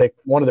first-round pick,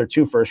 one of their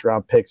two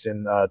first-round picks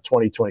in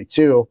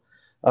 2022.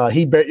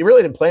 He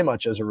really didn't play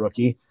much as a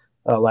rookie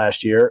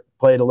last year,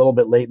 played a little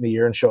bit late in the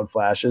year and showed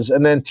flashes.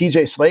 And then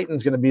TJ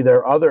Slayton's going to be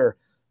their other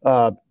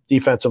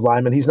defensive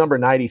lineman. He's number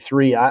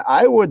 93.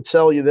 I would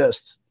tell you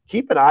this,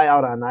 keep an eye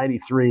out on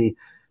 93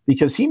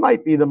 because he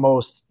might be the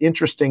most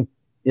interesting,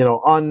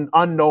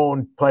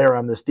 unknown player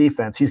on this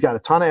defense. He's got a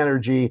ton of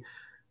energy.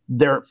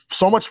 They're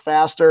so much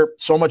faster,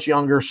 so much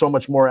younger, so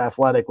much more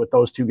athletic with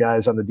those two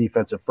guys on the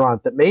defensive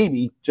front that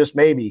maybe, just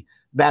maybe,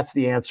 that's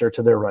the answer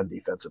to their run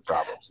defensive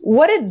problems.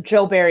 What did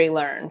Joe Barry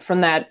learn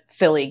from that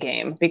Philly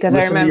game? Because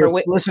I remember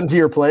listen to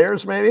your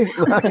players, maybe.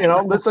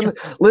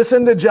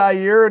 Listen to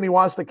Jair, and he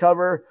wants to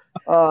cover,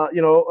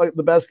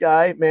 the best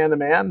guy man to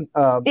man.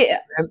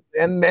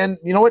 And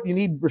you know what? You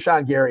need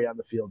Rashawn Gary on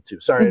the field too.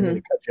 Sorry, I didn't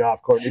mean to cut you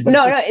off, Courtney. But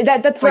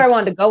that's where I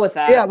wanted to go with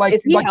that. Yeah,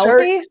 is he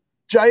healthy?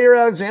 Jair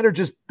Alexander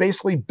just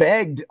basically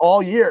begged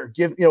all year.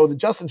 The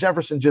Justin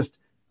Jefferson just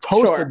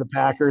toasted the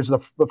Packers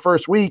the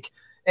first week,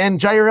 and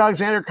Jair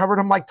Alexander covered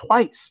him like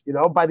twice.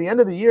 By the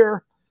end of the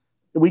year,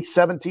 week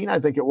 17,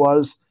 I think it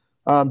was,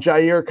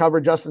 Jair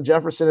covered Justin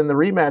Jefferson in the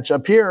rematch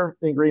up here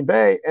in Green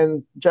Bay,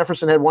 and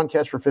Jefferson had one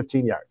catch for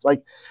 15 yards.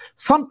 Like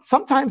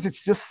sometimes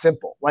it's just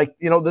simple. Like,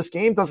 this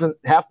game doesn't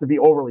have to be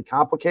overly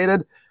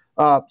complicated.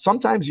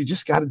 Sometimes you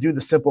just got to do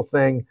the simple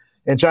thing.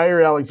 And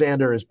Jair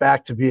Alexander is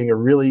back to being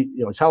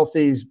he's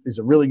healthy. He's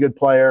a really good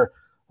player.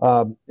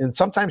 And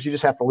sometimes you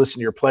just have to listen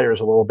to your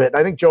players a little bit. And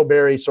I think Joe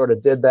Barry sort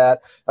of did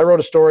that. I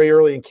wrote a story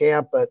early in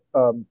camp, but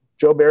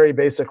Joe Barry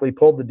basically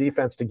pulled the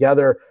defense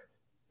together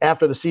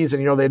after the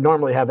season. They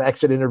normally have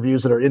exit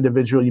interviews that are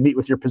individual. You meet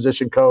with your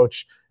position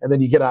coach, and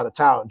then you get out of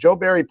town. Joe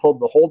Barry pulled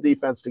the whole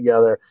defense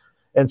together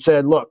and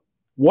said, look,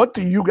 what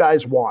do you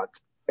guys want?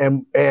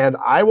 And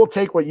I will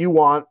take what you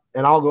want,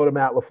 and I'll go to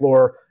Matt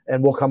LaFleur,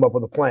 and we'll come up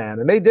with a plan.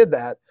 And they did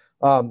that.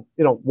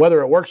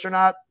 Whether it works or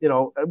not,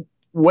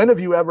 when have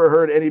you ever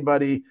heard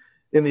anybody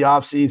in the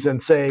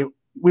offseason say,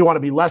 we want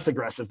to be less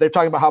aggressive? They're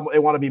talking about how they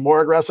want to be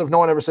more aggressive. No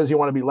one ever says you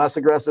want to be less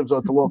aggressive, so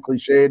it's a little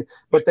cliched.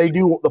 But they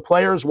do. The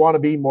players want to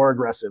be more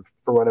aggressive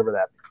for whatever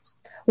that means.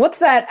 What's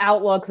that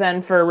outlook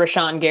then for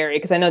Rashawn Gary?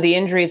 Because I know the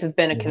injuries have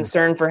been a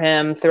concern for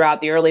him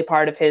throughout the early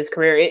part of his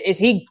career. Is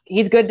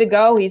he's good to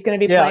go? He's going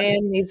to be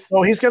playing? He's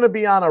going to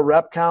be on a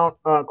rep count,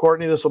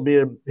 Courtney. This will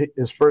be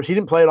his first. He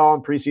didn't play at all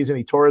in preseason.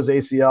 He tore his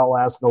ACL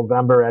last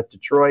November at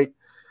Detroit.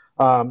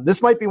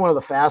 This might be one of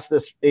the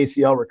fastest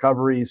ACL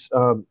recoveries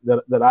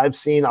that I've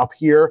seen up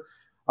here.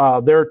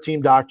 Their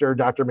team doctor,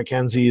 Dr.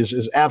 McKenzie,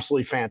 is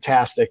absolutely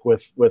fantastic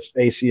with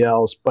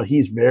ACLs, but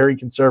he's very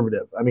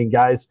conservative. I mean,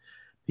 guys,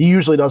 he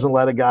usually doesn't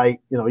let a guy,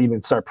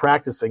 even start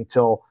practicing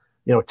till,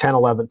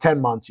 10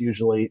 months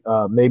usually,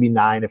 maybe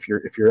 9 if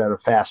you're at a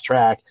fast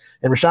track.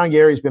 And Rashawn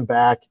Gary's been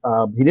back.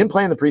 He didn't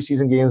play in the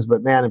preseason games,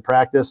 but man, in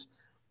practice,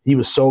 he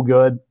was so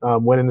good,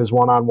 winning his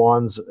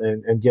one-on-ones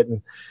and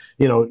getting,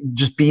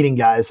 just beating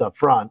guys up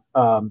front.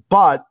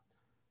 But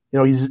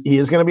he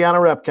is going to be on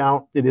a rep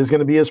count. It is going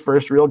to be his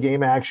first real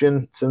game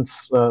action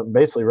since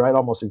basically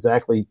almost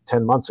exactly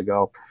 10 months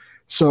ago.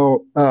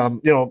 So,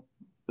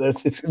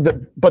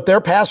 but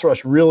their pass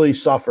rush really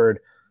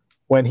suffered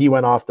when he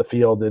went off the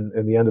field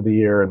in the end of the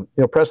year. And,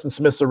 Preston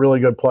Smith's a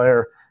really good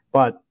player,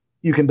 but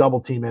you can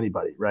double team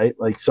anybody, right?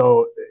 Like,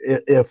 so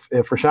if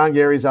Rashawn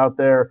Gary's out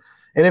there,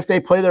 and if they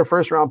play their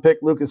first round pick,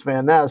 Lucas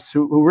Van Ness,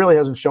 who really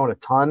hasn't shown a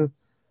ton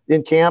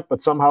in camp,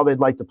 but somehow they'd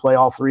like to play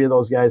all three of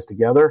those guys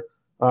together,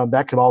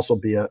 that could also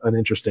be an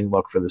interesting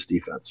look for this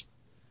defense.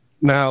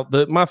 Now,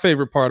 my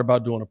favorite part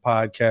about doing a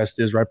podcast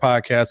is,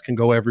 podcasts can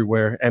go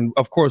everywhere. And,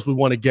 of course, we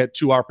want to get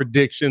to our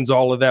predictions,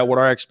 all of that, what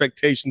our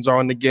expectations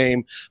are in the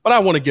game. But I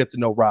want to get to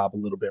know Rob a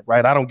little bit,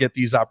 right? I don't get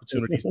these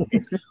opportunities to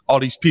meet all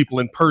these people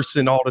in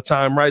person all the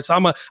time, right? So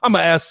I'm gonna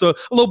ask a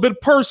little bit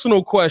of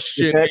personal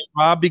question,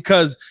 Rob,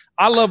 because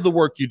I love the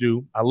work you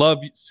do. I love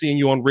seeing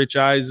you on Rich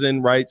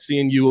Eisen, right?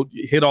 Seeing you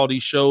hit all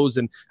these shows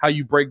and how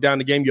you break down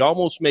the game. You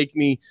almost make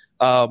me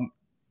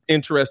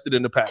interested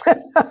in the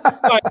Packers.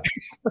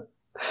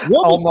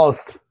 What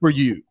almost for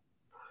you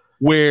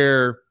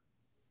where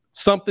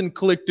something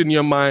clicked in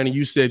your mind and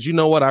you said, you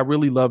know what, I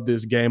really love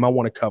this game. I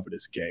want to cover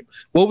this game.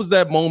 What was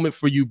that moment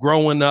for you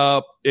growing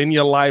up in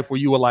your life where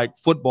you were like,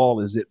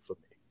 football is it for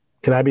me?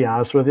 Can I be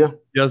honest with you?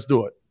 Just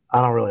do it.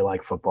 I don't really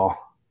like football.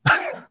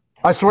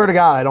 I swear to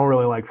God, I don't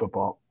really like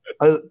football.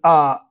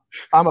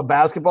 I'm a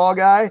basketball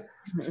guy.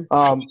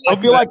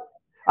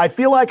 I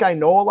feel like I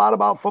know a lot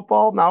about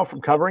football now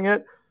from covering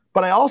it,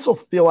 but I also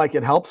feel like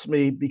it helps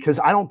me because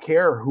I don't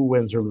care who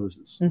wins or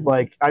loses. Mm-hmm.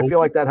 Like, I feel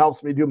like that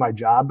helps me do my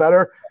job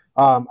better.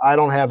 I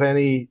don't have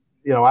any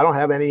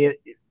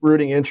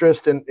rooting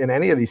interest in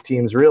any of these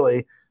teams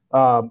really.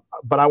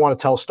 But I want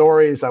to tell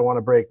stories. I want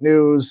to break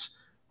news.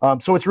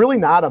 So it's really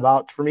not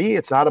about, for me,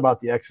 it's not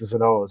about the X's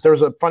and O's. There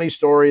was a funny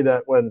story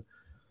that when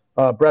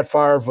Brett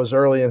Favre was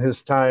early in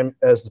his time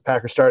as the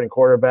Packers starting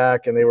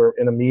quarterback, and they were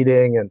in a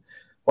meeting, and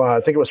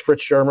I think it was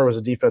Fritz Shermer was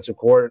a defensive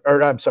coordinator,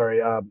 or I'm sorry,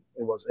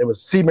 it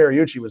was Steve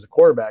Mariucci was the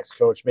quarterback's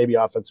coach, maybe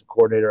offensive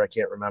coordinator, I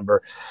can't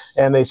remember.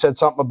 And they said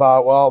something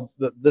about, well,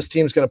 this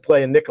team's going to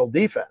play a nickel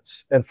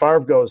defense. And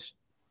Favre goes,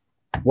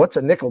 "What's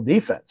a nickel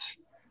defense?"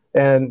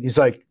 And he's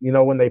like,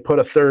 when they put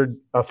a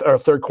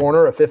third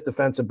corner, a fifth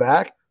defensive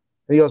back.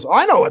 And he goes,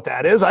 "I know what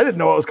that is. I didn't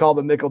know it was called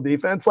a nickel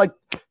defense." Like,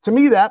 to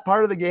me, that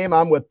part of the game,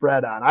 I'm with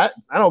Brett on. I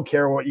don't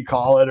care what you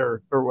call it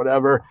or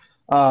whatever.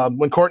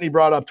 When Courtney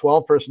brought up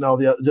 12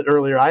 personnel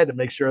earlier, I had to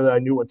make sure that I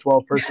knew what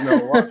 12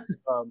 personnel was.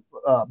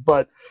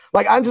 But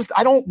like, I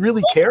don't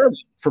really care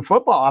for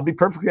football. I'll be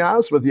perfectly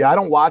honest with you. I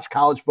don't watch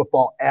college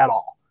football at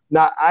all.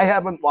 Now, I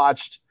haven't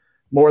watched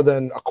more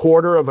than a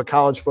quarter of a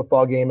college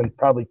football game in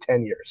probably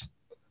 10 years.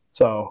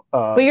 So,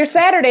 but your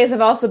Saturdays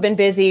have also been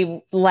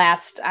busy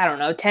last,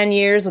 10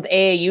 years with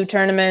AAU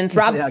tournaments.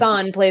 Rob's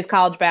son plays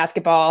college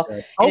basketball,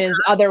 and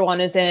his other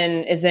one is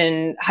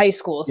in high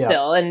school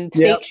still, and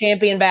state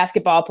champion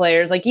basketball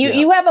players. Like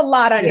you have a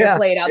lot on your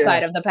plate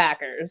outside of the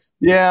Packers.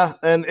 Yeah,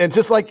 and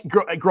just like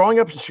growing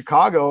up in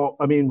Chicago,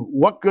 I mean,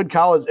 what good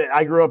college?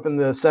 I grew up in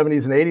the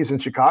 70s and 80s in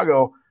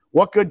Chicago.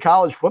 What good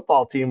college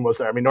football team was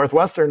there? I mean,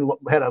 Northwestern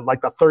had a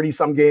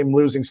 30-some game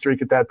losing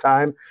streak at that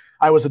time.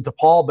 I was a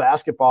DePaul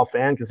basketball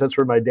fan because that's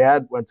where my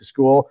dad went to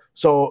school.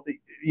 So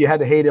you had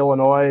to hate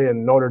Illinois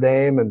and Notre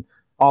Dame and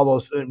all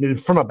those,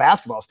 from a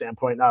basketball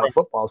standpoint, not a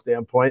football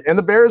standpoint. And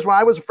the Bears, when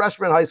I was a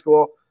freshman in high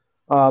school,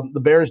 the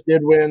Bears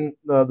did win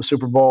the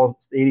Super Bowl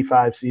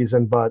 '85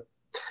 season. But,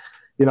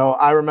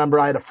 I remember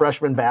I had a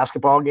freshman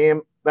basketball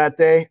game that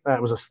day.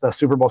 It was a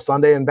Super Bowl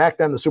Sunday. And back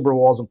then the Super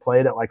Bowl wasn't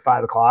played at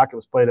 5 o'clock. It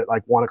was played at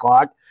 1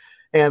 o'clock.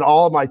 And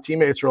all of my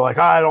teammates were like,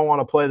 I don't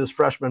want to play this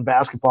freshman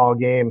basketball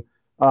game.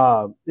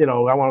 I want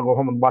to go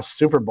home and watch the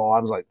Super Bowl. I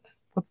was like,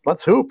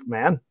 let's hoop,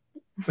 man.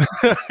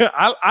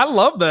 I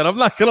love that. I'm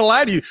not going to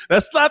lie to you.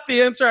 That's not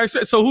the answer I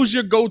expect. So who's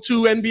your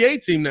go-to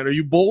NBA team then? Are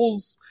you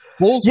Bulls?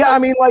 Yeah, I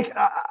mean,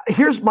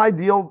 here's my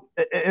deal.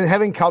 And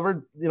having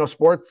covered,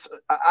 sports,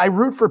 I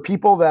root for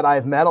people that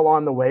I've met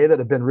along the way that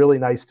have been really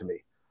nice to me.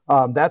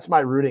 That's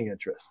my rooting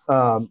interest.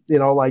 I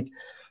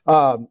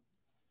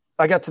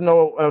got to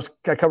know,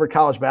 I covered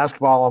college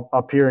basketball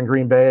up here in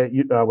Green Bay,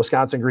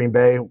 Wisconsin, Green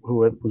Bay,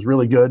 who was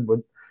really good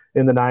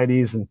in the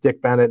 90s, and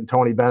Dick Bennett and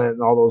Tony Bennett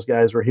and all those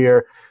guys were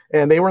here.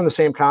 And they were in the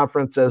same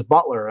conference as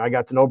Butler. I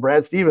got to know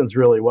Brad Stevens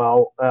really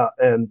well, but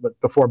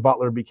before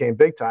Butler became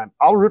big time.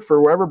 I'll root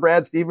for wherever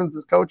Brad Stevens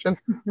is coaching.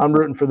 I'm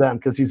rooting for them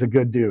because he's a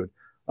good dude.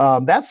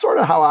 That's sort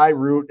of how I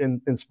root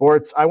in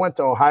sports. I went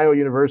to Ohio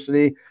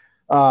University,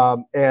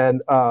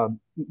 and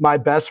my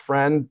best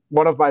friend,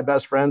 one of my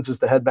best friends, is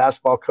the head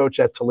basketball coach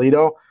at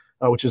Toledo,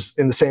 which is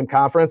in the same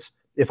conference.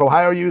 If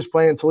Ohio U is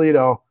playing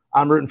Toledo,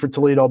 I'm rooting for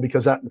Toledo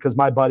because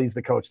my buddy's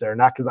the coach there,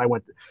 not because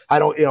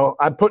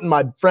I'm putting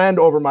my friend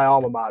over my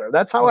alma mater.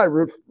 That's how I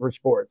root for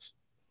sports.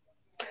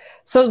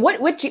 So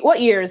what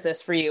year is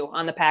this for you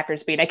on the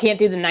Packers beat? I can't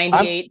do the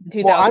 98,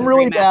 2000. Well, I'm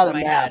really bad at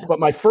math, but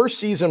my first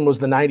season was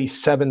the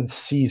 97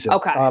 season.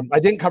 Okay. I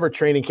didn't cover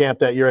training camp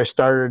that year. I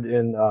started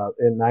in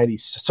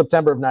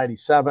September of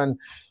 97.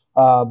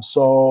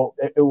 So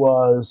it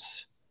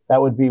was, that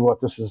would be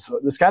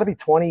this got to be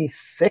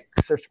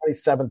 26th or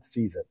 27th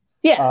season.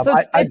 Yeah, so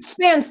it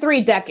spans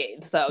 3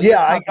 decades, though.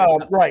 Yeah,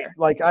 right.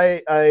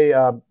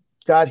 I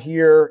got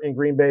here in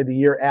Green Bay the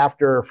year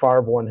after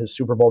Favre won his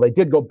Super Bowl. They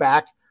did go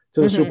back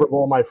to the Super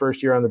Bowl my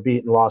first year on the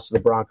beat and lost to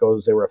the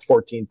Broncos. They were a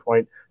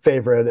 14-point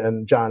favorite,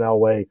 and John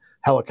Elway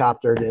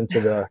helicoptered into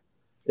the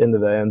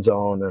end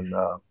zone,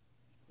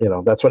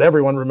 and that's what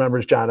everyone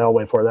remembers John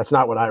Elway for. That's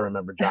not what I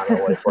remember John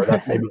Elway for.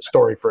 That's maybe a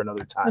story for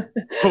another time.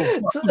 I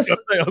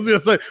was going to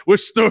say,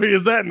 which story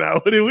is that now?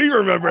 What do we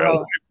remember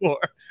Elway for?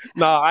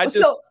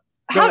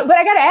 No, but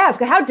I got to ask,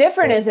 how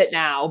different is it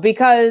now?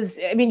 Because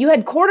you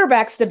had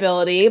quarterback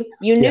stability.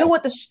 You knew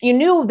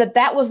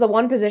that was the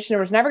one position there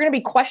was never going to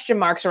be question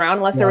marks around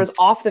unless there was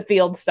off the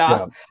field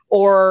stuff,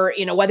 or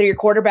whether your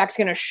quarterback's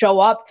going to show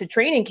up to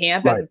training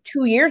camp as of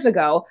 2 years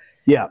ago.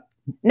 Yeah.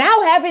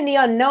 Now having the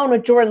unknown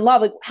with Jordan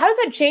Love, how does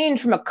that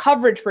change from a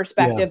coverage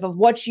perspective of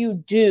what you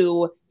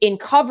do in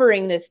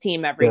covering this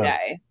team every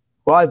day?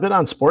 Well, I've been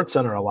on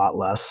SportsCenter a lot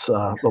less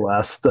the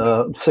last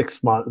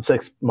 6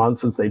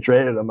 months since they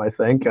traded him, I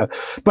think.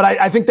 But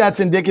I think that's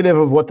indicative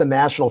of what the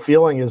national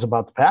feeling is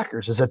about the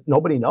Packers, is that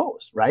nobody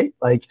knows, right?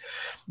 Like,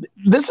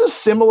 this is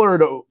similar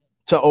to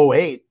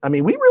 08. I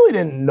mean, we really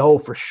didn't know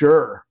for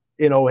sure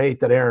in 08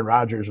 that Aaron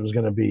Rodgers was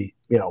going to be,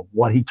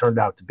 what he turned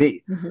out to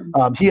be.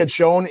 He had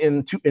shown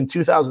in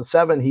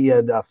 2007, he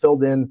had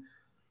filled in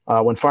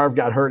when Favre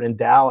got hurt in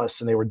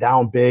Dallas and they were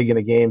down big in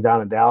a game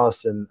down in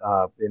Dallas in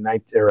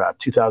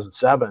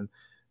 2007.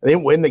 They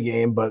didn't win the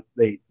game, but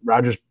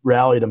Rodgers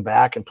rallied them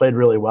back and played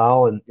really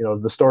well. And,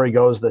 the story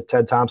goes that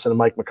Ted Thompson and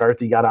Mike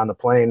McCarthy got on the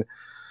plane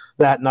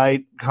that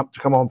night to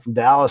come home from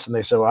Dallas, and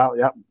they said, well,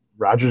 yeah,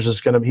 Rodgers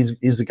is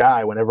he's the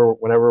guy.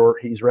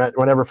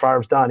 Whenever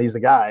Favre's done, he's the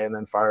guy. And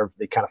then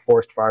they kind of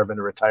forced Favre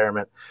into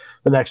retirement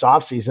the next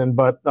offseason.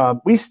 But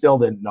we still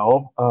didn't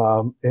know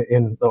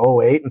in the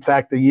 2008. In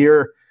fact,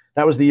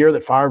 that was the year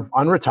that Favre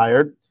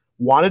unretired,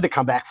 wanted to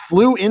come back,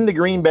 flew into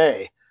Green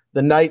Bay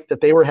the night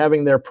that they were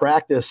having their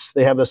practice.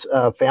 They have this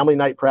family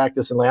night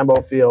practice in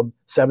Lambeau Field,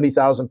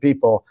 70,000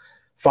 people.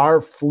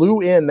 Favre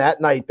flew in that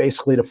night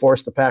basically to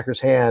force the Packers'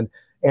 hand,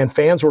 and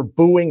fans were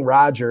booing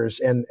Rodgers,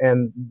 and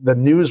the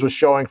news was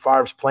showing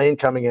Favre's plane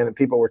coming in, and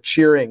people were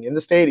cheering in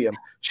the stadium,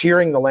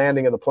 cheering the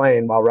landing of the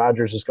plane while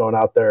Rodgers is going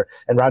out there.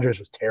 And Rodgers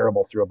was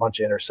terrible, threw a bunch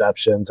of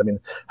interceptions. I mean,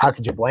 how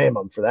could you blame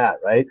him for that,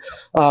 right?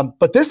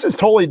 But this is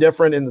totally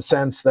different in the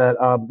sense that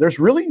there's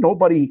really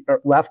nobody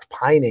left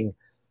pining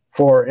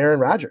for Aaron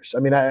Rodgers.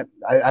 I mean,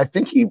 I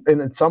think he,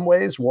 in some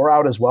ways, wore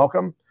out his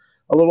welcome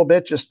a little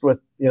bit, just with,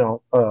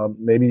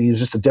 maybe he's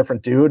just a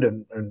different dude.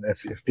 And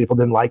if people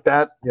didn't like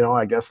that,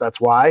 I guess that's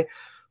why.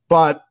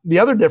 But the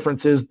other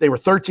difference is they were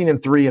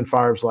 13-3 in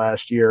Favre's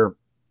last year,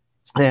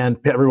 and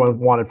everyone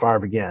wanted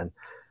Favre again.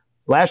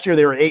 Last year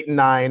they were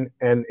 8-9,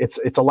 and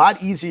it's a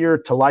lot easier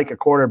to like a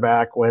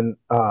quarterback when,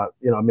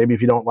 maybe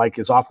if you don't like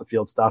his off the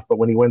field stuff, but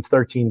when he wins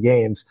 13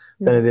 games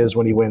than it is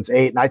when he wins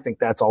 8. And I think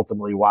that's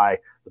ultimately why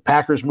the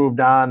Packers moved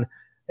on,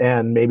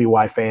 and maybe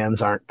why fans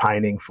aren't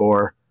pining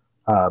for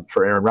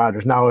Aaron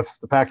Rodgers. Now, if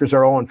the Packers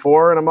are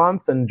 0-4 in a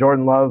month and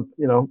Jordan Love,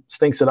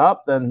 stinks it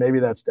up, then maybe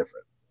that's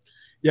different.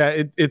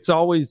 Yeah, it's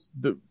always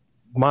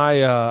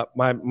my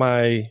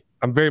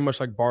I'm very much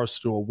like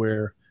Barstool,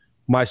 where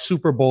my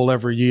Super Bowl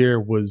every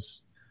year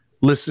was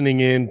listening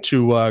in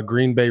to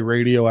Green Bay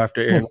radio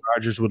after Aaron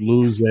Rodgers would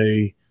lose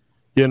a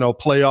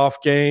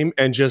playoff game,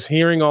 and just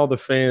hearing all the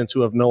fans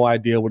who have no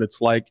idea what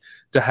it's like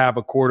to have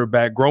a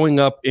quarterback growing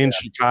up in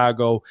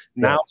Chicago,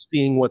 now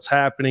seeing what's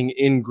happening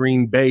in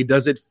Green Bay.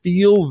 Does it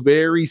feel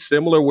very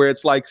similar where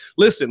it's like,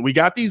 listen, we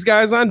got these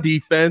guys on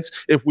defense.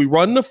 If we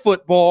run the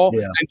football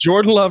and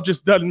Jordan Love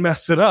just doesn't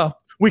mess it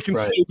up, we can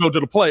still go to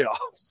the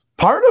playoffs.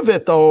 Part of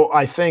it, though,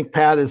 I think,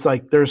 Pat, is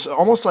like there's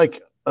almost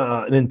like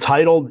an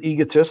entitled,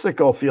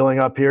 egotistical feeling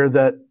up here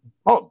that,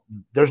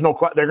 there's no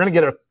they're going to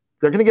get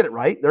it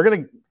right.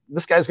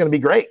 This guy's going to be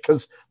great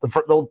because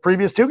the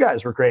previous two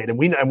guys were great, and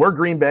we're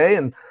Green Bay,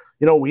 and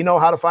we know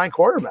how to find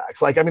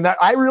quarterbacks. Like, I mean,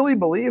 I really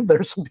believe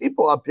there's some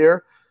people up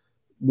here,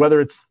 whether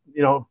it's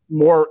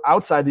more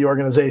outside the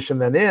organization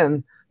than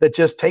in, that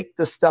just take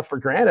this stuff for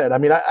granted. I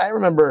mean, I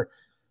remember,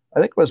 I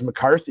think it was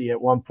McCarthy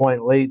at one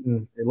point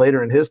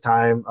later in his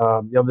time.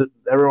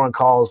 Everyone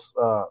calls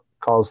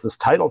this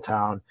title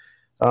town.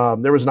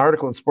 There was an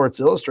article in Sports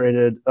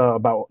Illustrated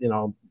about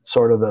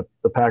sort of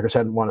the Packers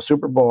hadn't won a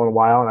Super Bowl in a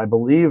while, and I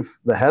believe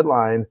the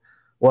headline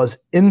was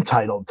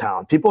 "Entitled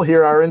Town." People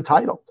here are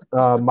entitled.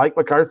 Mike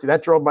McCarthy,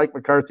 that drove Mike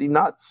McCarthy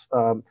nuts.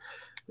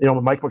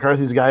 Mike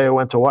McCarthy's a guy who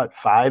went to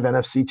 5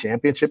 NFC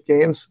championship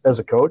games as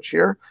a coach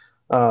here.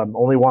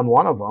 Only won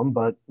one of them,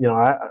 but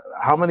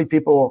how many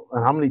people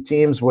and how many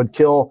teams would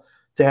kill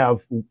to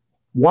have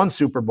one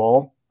Super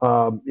Bowl?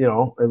 And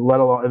let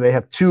alone, and they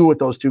have 2 with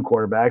those 2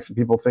 quarterbacks, and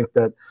people think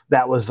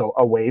that was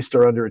a waste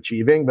or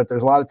underachieving. But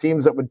there's a lot of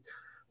teams that would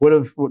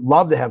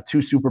love to have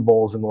 2 Super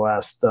Bowls in the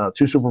last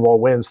 2 Super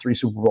Bowl wins, 3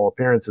 Super Bowl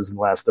appearances in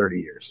the last 30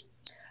 years.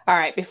 All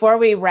right, before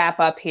we wrap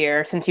up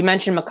here, since you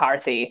mentioned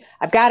McCarthy,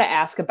 I've got to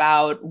ask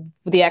about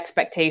the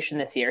expectation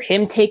this year.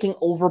 Him taking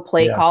over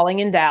play calling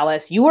in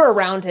Dallas. You were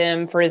around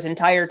him for his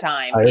entire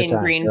time in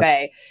Green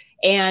Bay.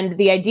 And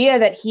the idea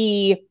that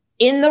he,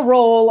 in the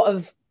role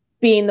of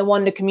being the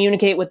one to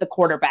communicate with the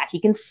quarterback, he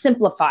can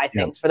simplify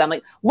things for them.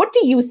 Like, what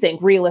do you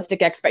think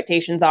realistic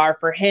expectations are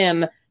for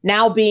him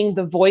now being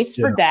the voice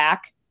for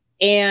Dak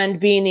and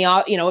being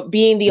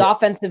the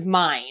offensive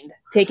mind,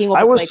 taking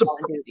over play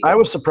calling duties? I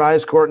was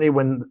surprised, Courtney,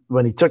 when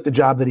he took the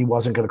job, that he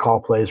wasn't going to call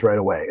plays right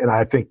away. And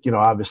I think,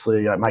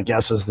 obviously my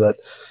guess is that,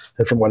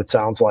 from what it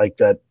sounds like,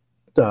 that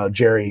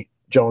Jerry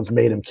Jones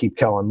made him keep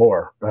Kellen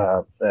Moore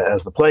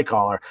as the play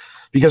caller,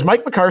 because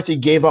Mike McCarthy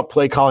gave up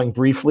play calling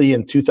briefly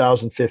in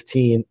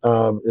 2015.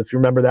 If you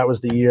remember, that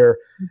was the year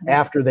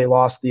after they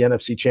lost the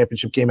NFC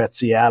Championship game at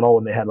Seattle,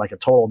 and they had like a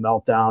total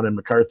meltdown, and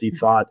McCarthy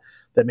thought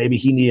that maybe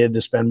he needed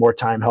to spend more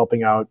time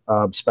helping out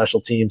special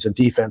teams and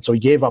defense. So he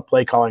gave up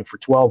play calling for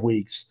 12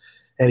 weeks,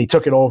 and he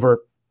took it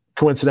over,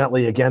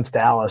 coincidentally, against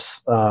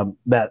Dallas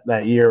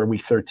that year,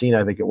 week 13,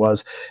 I think it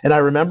was. And I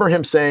remember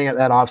him saying at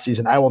that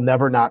offseason, I will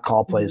never not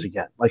call plays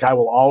again. Like, I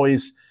will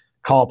always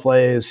call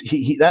plays.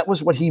 He that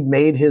was what he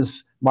made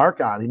his mark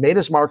on. He made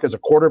his mark as a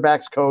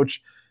quarterback's coach,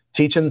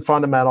 teaching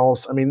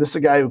fundamentals. I mean, this is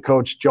a guy who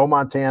coached Joe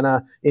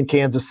Montana in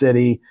Kansas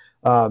City.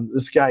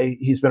 This guy,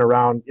 he's been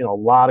around, a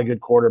lot of good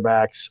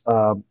quarterbacks.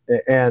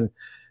 And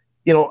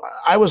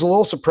I was a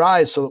little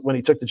surprised when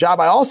he took the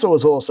job. I also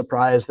was a little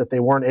surprised that they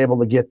weren't able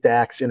to get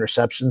Dak's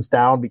interceptions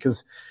down,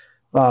 because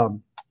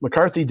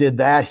McCarthy did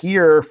that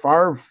here.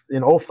 Favre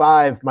in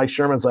 2005, Mike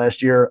Sherman's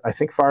last year, I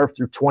think Favre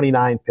threw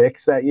 29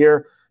 picks that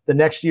year. The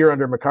next year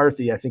under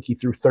McCarthy, I think he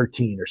threw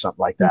 13 or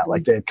something like that.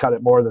 Like they had cut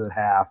it more than in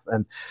half.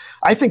 And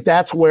I think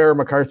that's where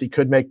McCarthy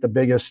could make the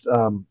biggest,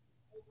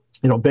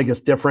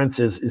 biggest difference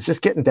is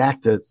just getting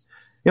Dak to,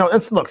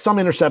 look, some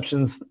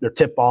interceptions, they're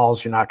tip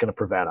balls. You're not going to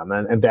prevent them.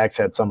 And Dak's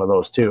had some of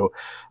those too.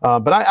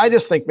 But I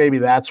just think maybe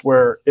that's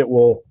where it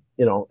will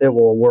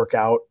work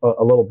out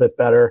a little bit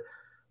better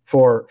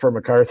for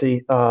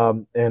McCarthy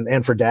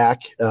and for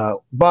Dak.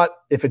 But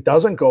if it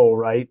doesn't go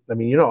right, I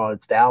mean,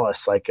 it's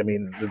Dallas.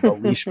 The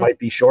leash might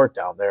be short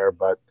down there.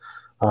 But,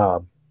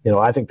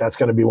 I think that's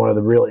going to be one of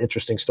the real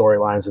interesting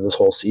storylines of this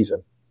whole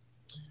season.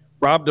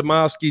 Rob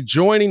Demovsky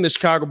joining the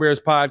Chicago Bears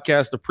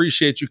podcast.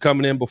 Appreciate you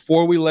coming in.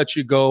 Before we let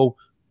you go,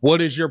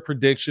 what is your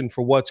prediction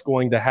for what's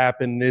going to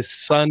happen this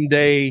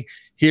Sunday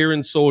here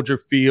in Soldier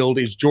Field?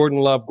 Is Jordan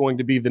Love going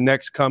to be the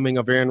next coming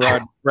of Aaron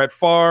Rodgers, Brett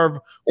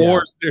Favre,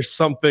 or is there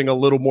something a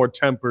little more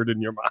tempered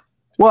in your mind?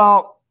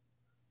 Well,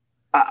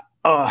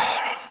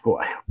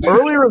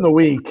 earlier in the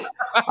week,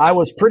 I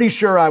was pretty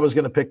sure I was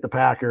going to pick the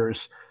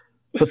Packers,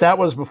 but that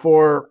was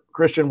before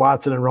Christian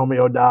Watson and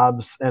Romeo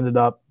Doubs ended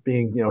up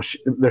being,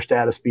 their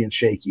status being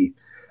shaky.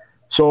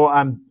 So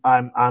I'm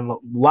a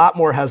lot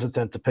more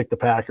hesitant to pick the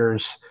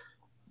Packers.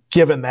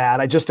 Given that,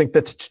 I just think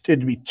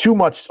it'd be too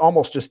much,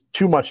 almost just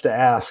too much to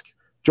ask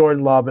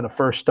Jordan Love in a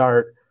first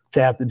start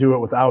to have to do it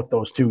without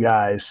those two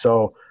guys.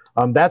 So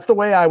that's the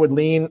way I would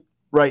lean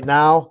right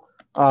now.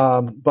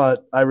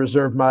 But I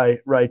reserve my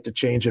right to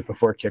change it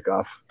before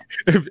kickoff.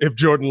 If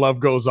Jordan Love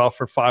goes off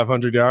for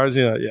 500 yards,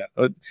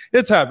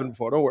 it's happened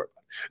before. Don't worry.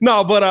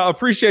 No, but I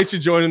appreciate you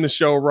joining the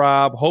show,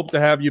 Rob. Hope to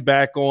have you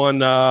back on.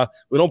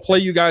 We don't play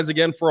you guys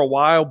again for a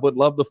while, but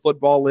love the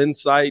football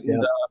insight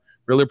and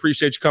really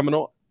appreciate you coming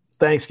on.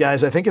 Thanks,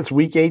 guys. I think it's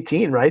week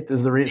 18, right?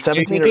 Is the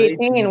 17 week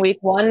 18, week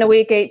 1 to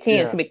week 18.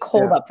 Yeah. It's going to be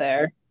cold up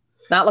there.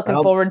 Not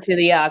looking forward to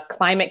the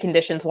climate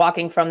conditions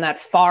walking from that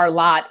far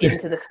lot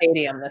into the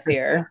stadium this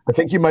year. I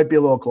think you might be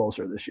a little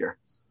closer this year.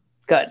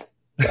 Good.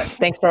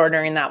 Thanks for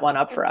ordering that one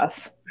up for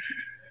us.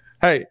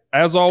 Hey,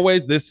 as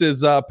always, this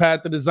is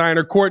Pat the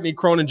Designer, Courtney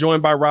Cronin,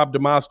 joined by Rob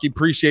Demovsky.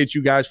 Appreciate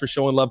you guys for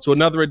showing love to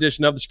another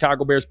edition of the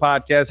Chicago Bears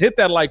podcast. Hit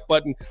that like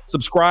button,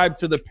 subscribe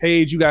to the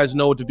page. You guys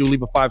know what to do.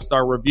 Leave a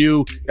 5-star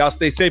review. Y'all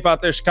stay safe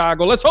out there,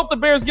 Chicago. Let's hope the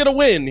Bears get a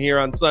win here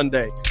on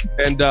Sunday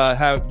and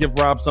give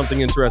Rob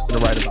something interesting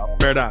to write about.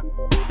 Bear down.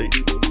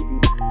 Peace.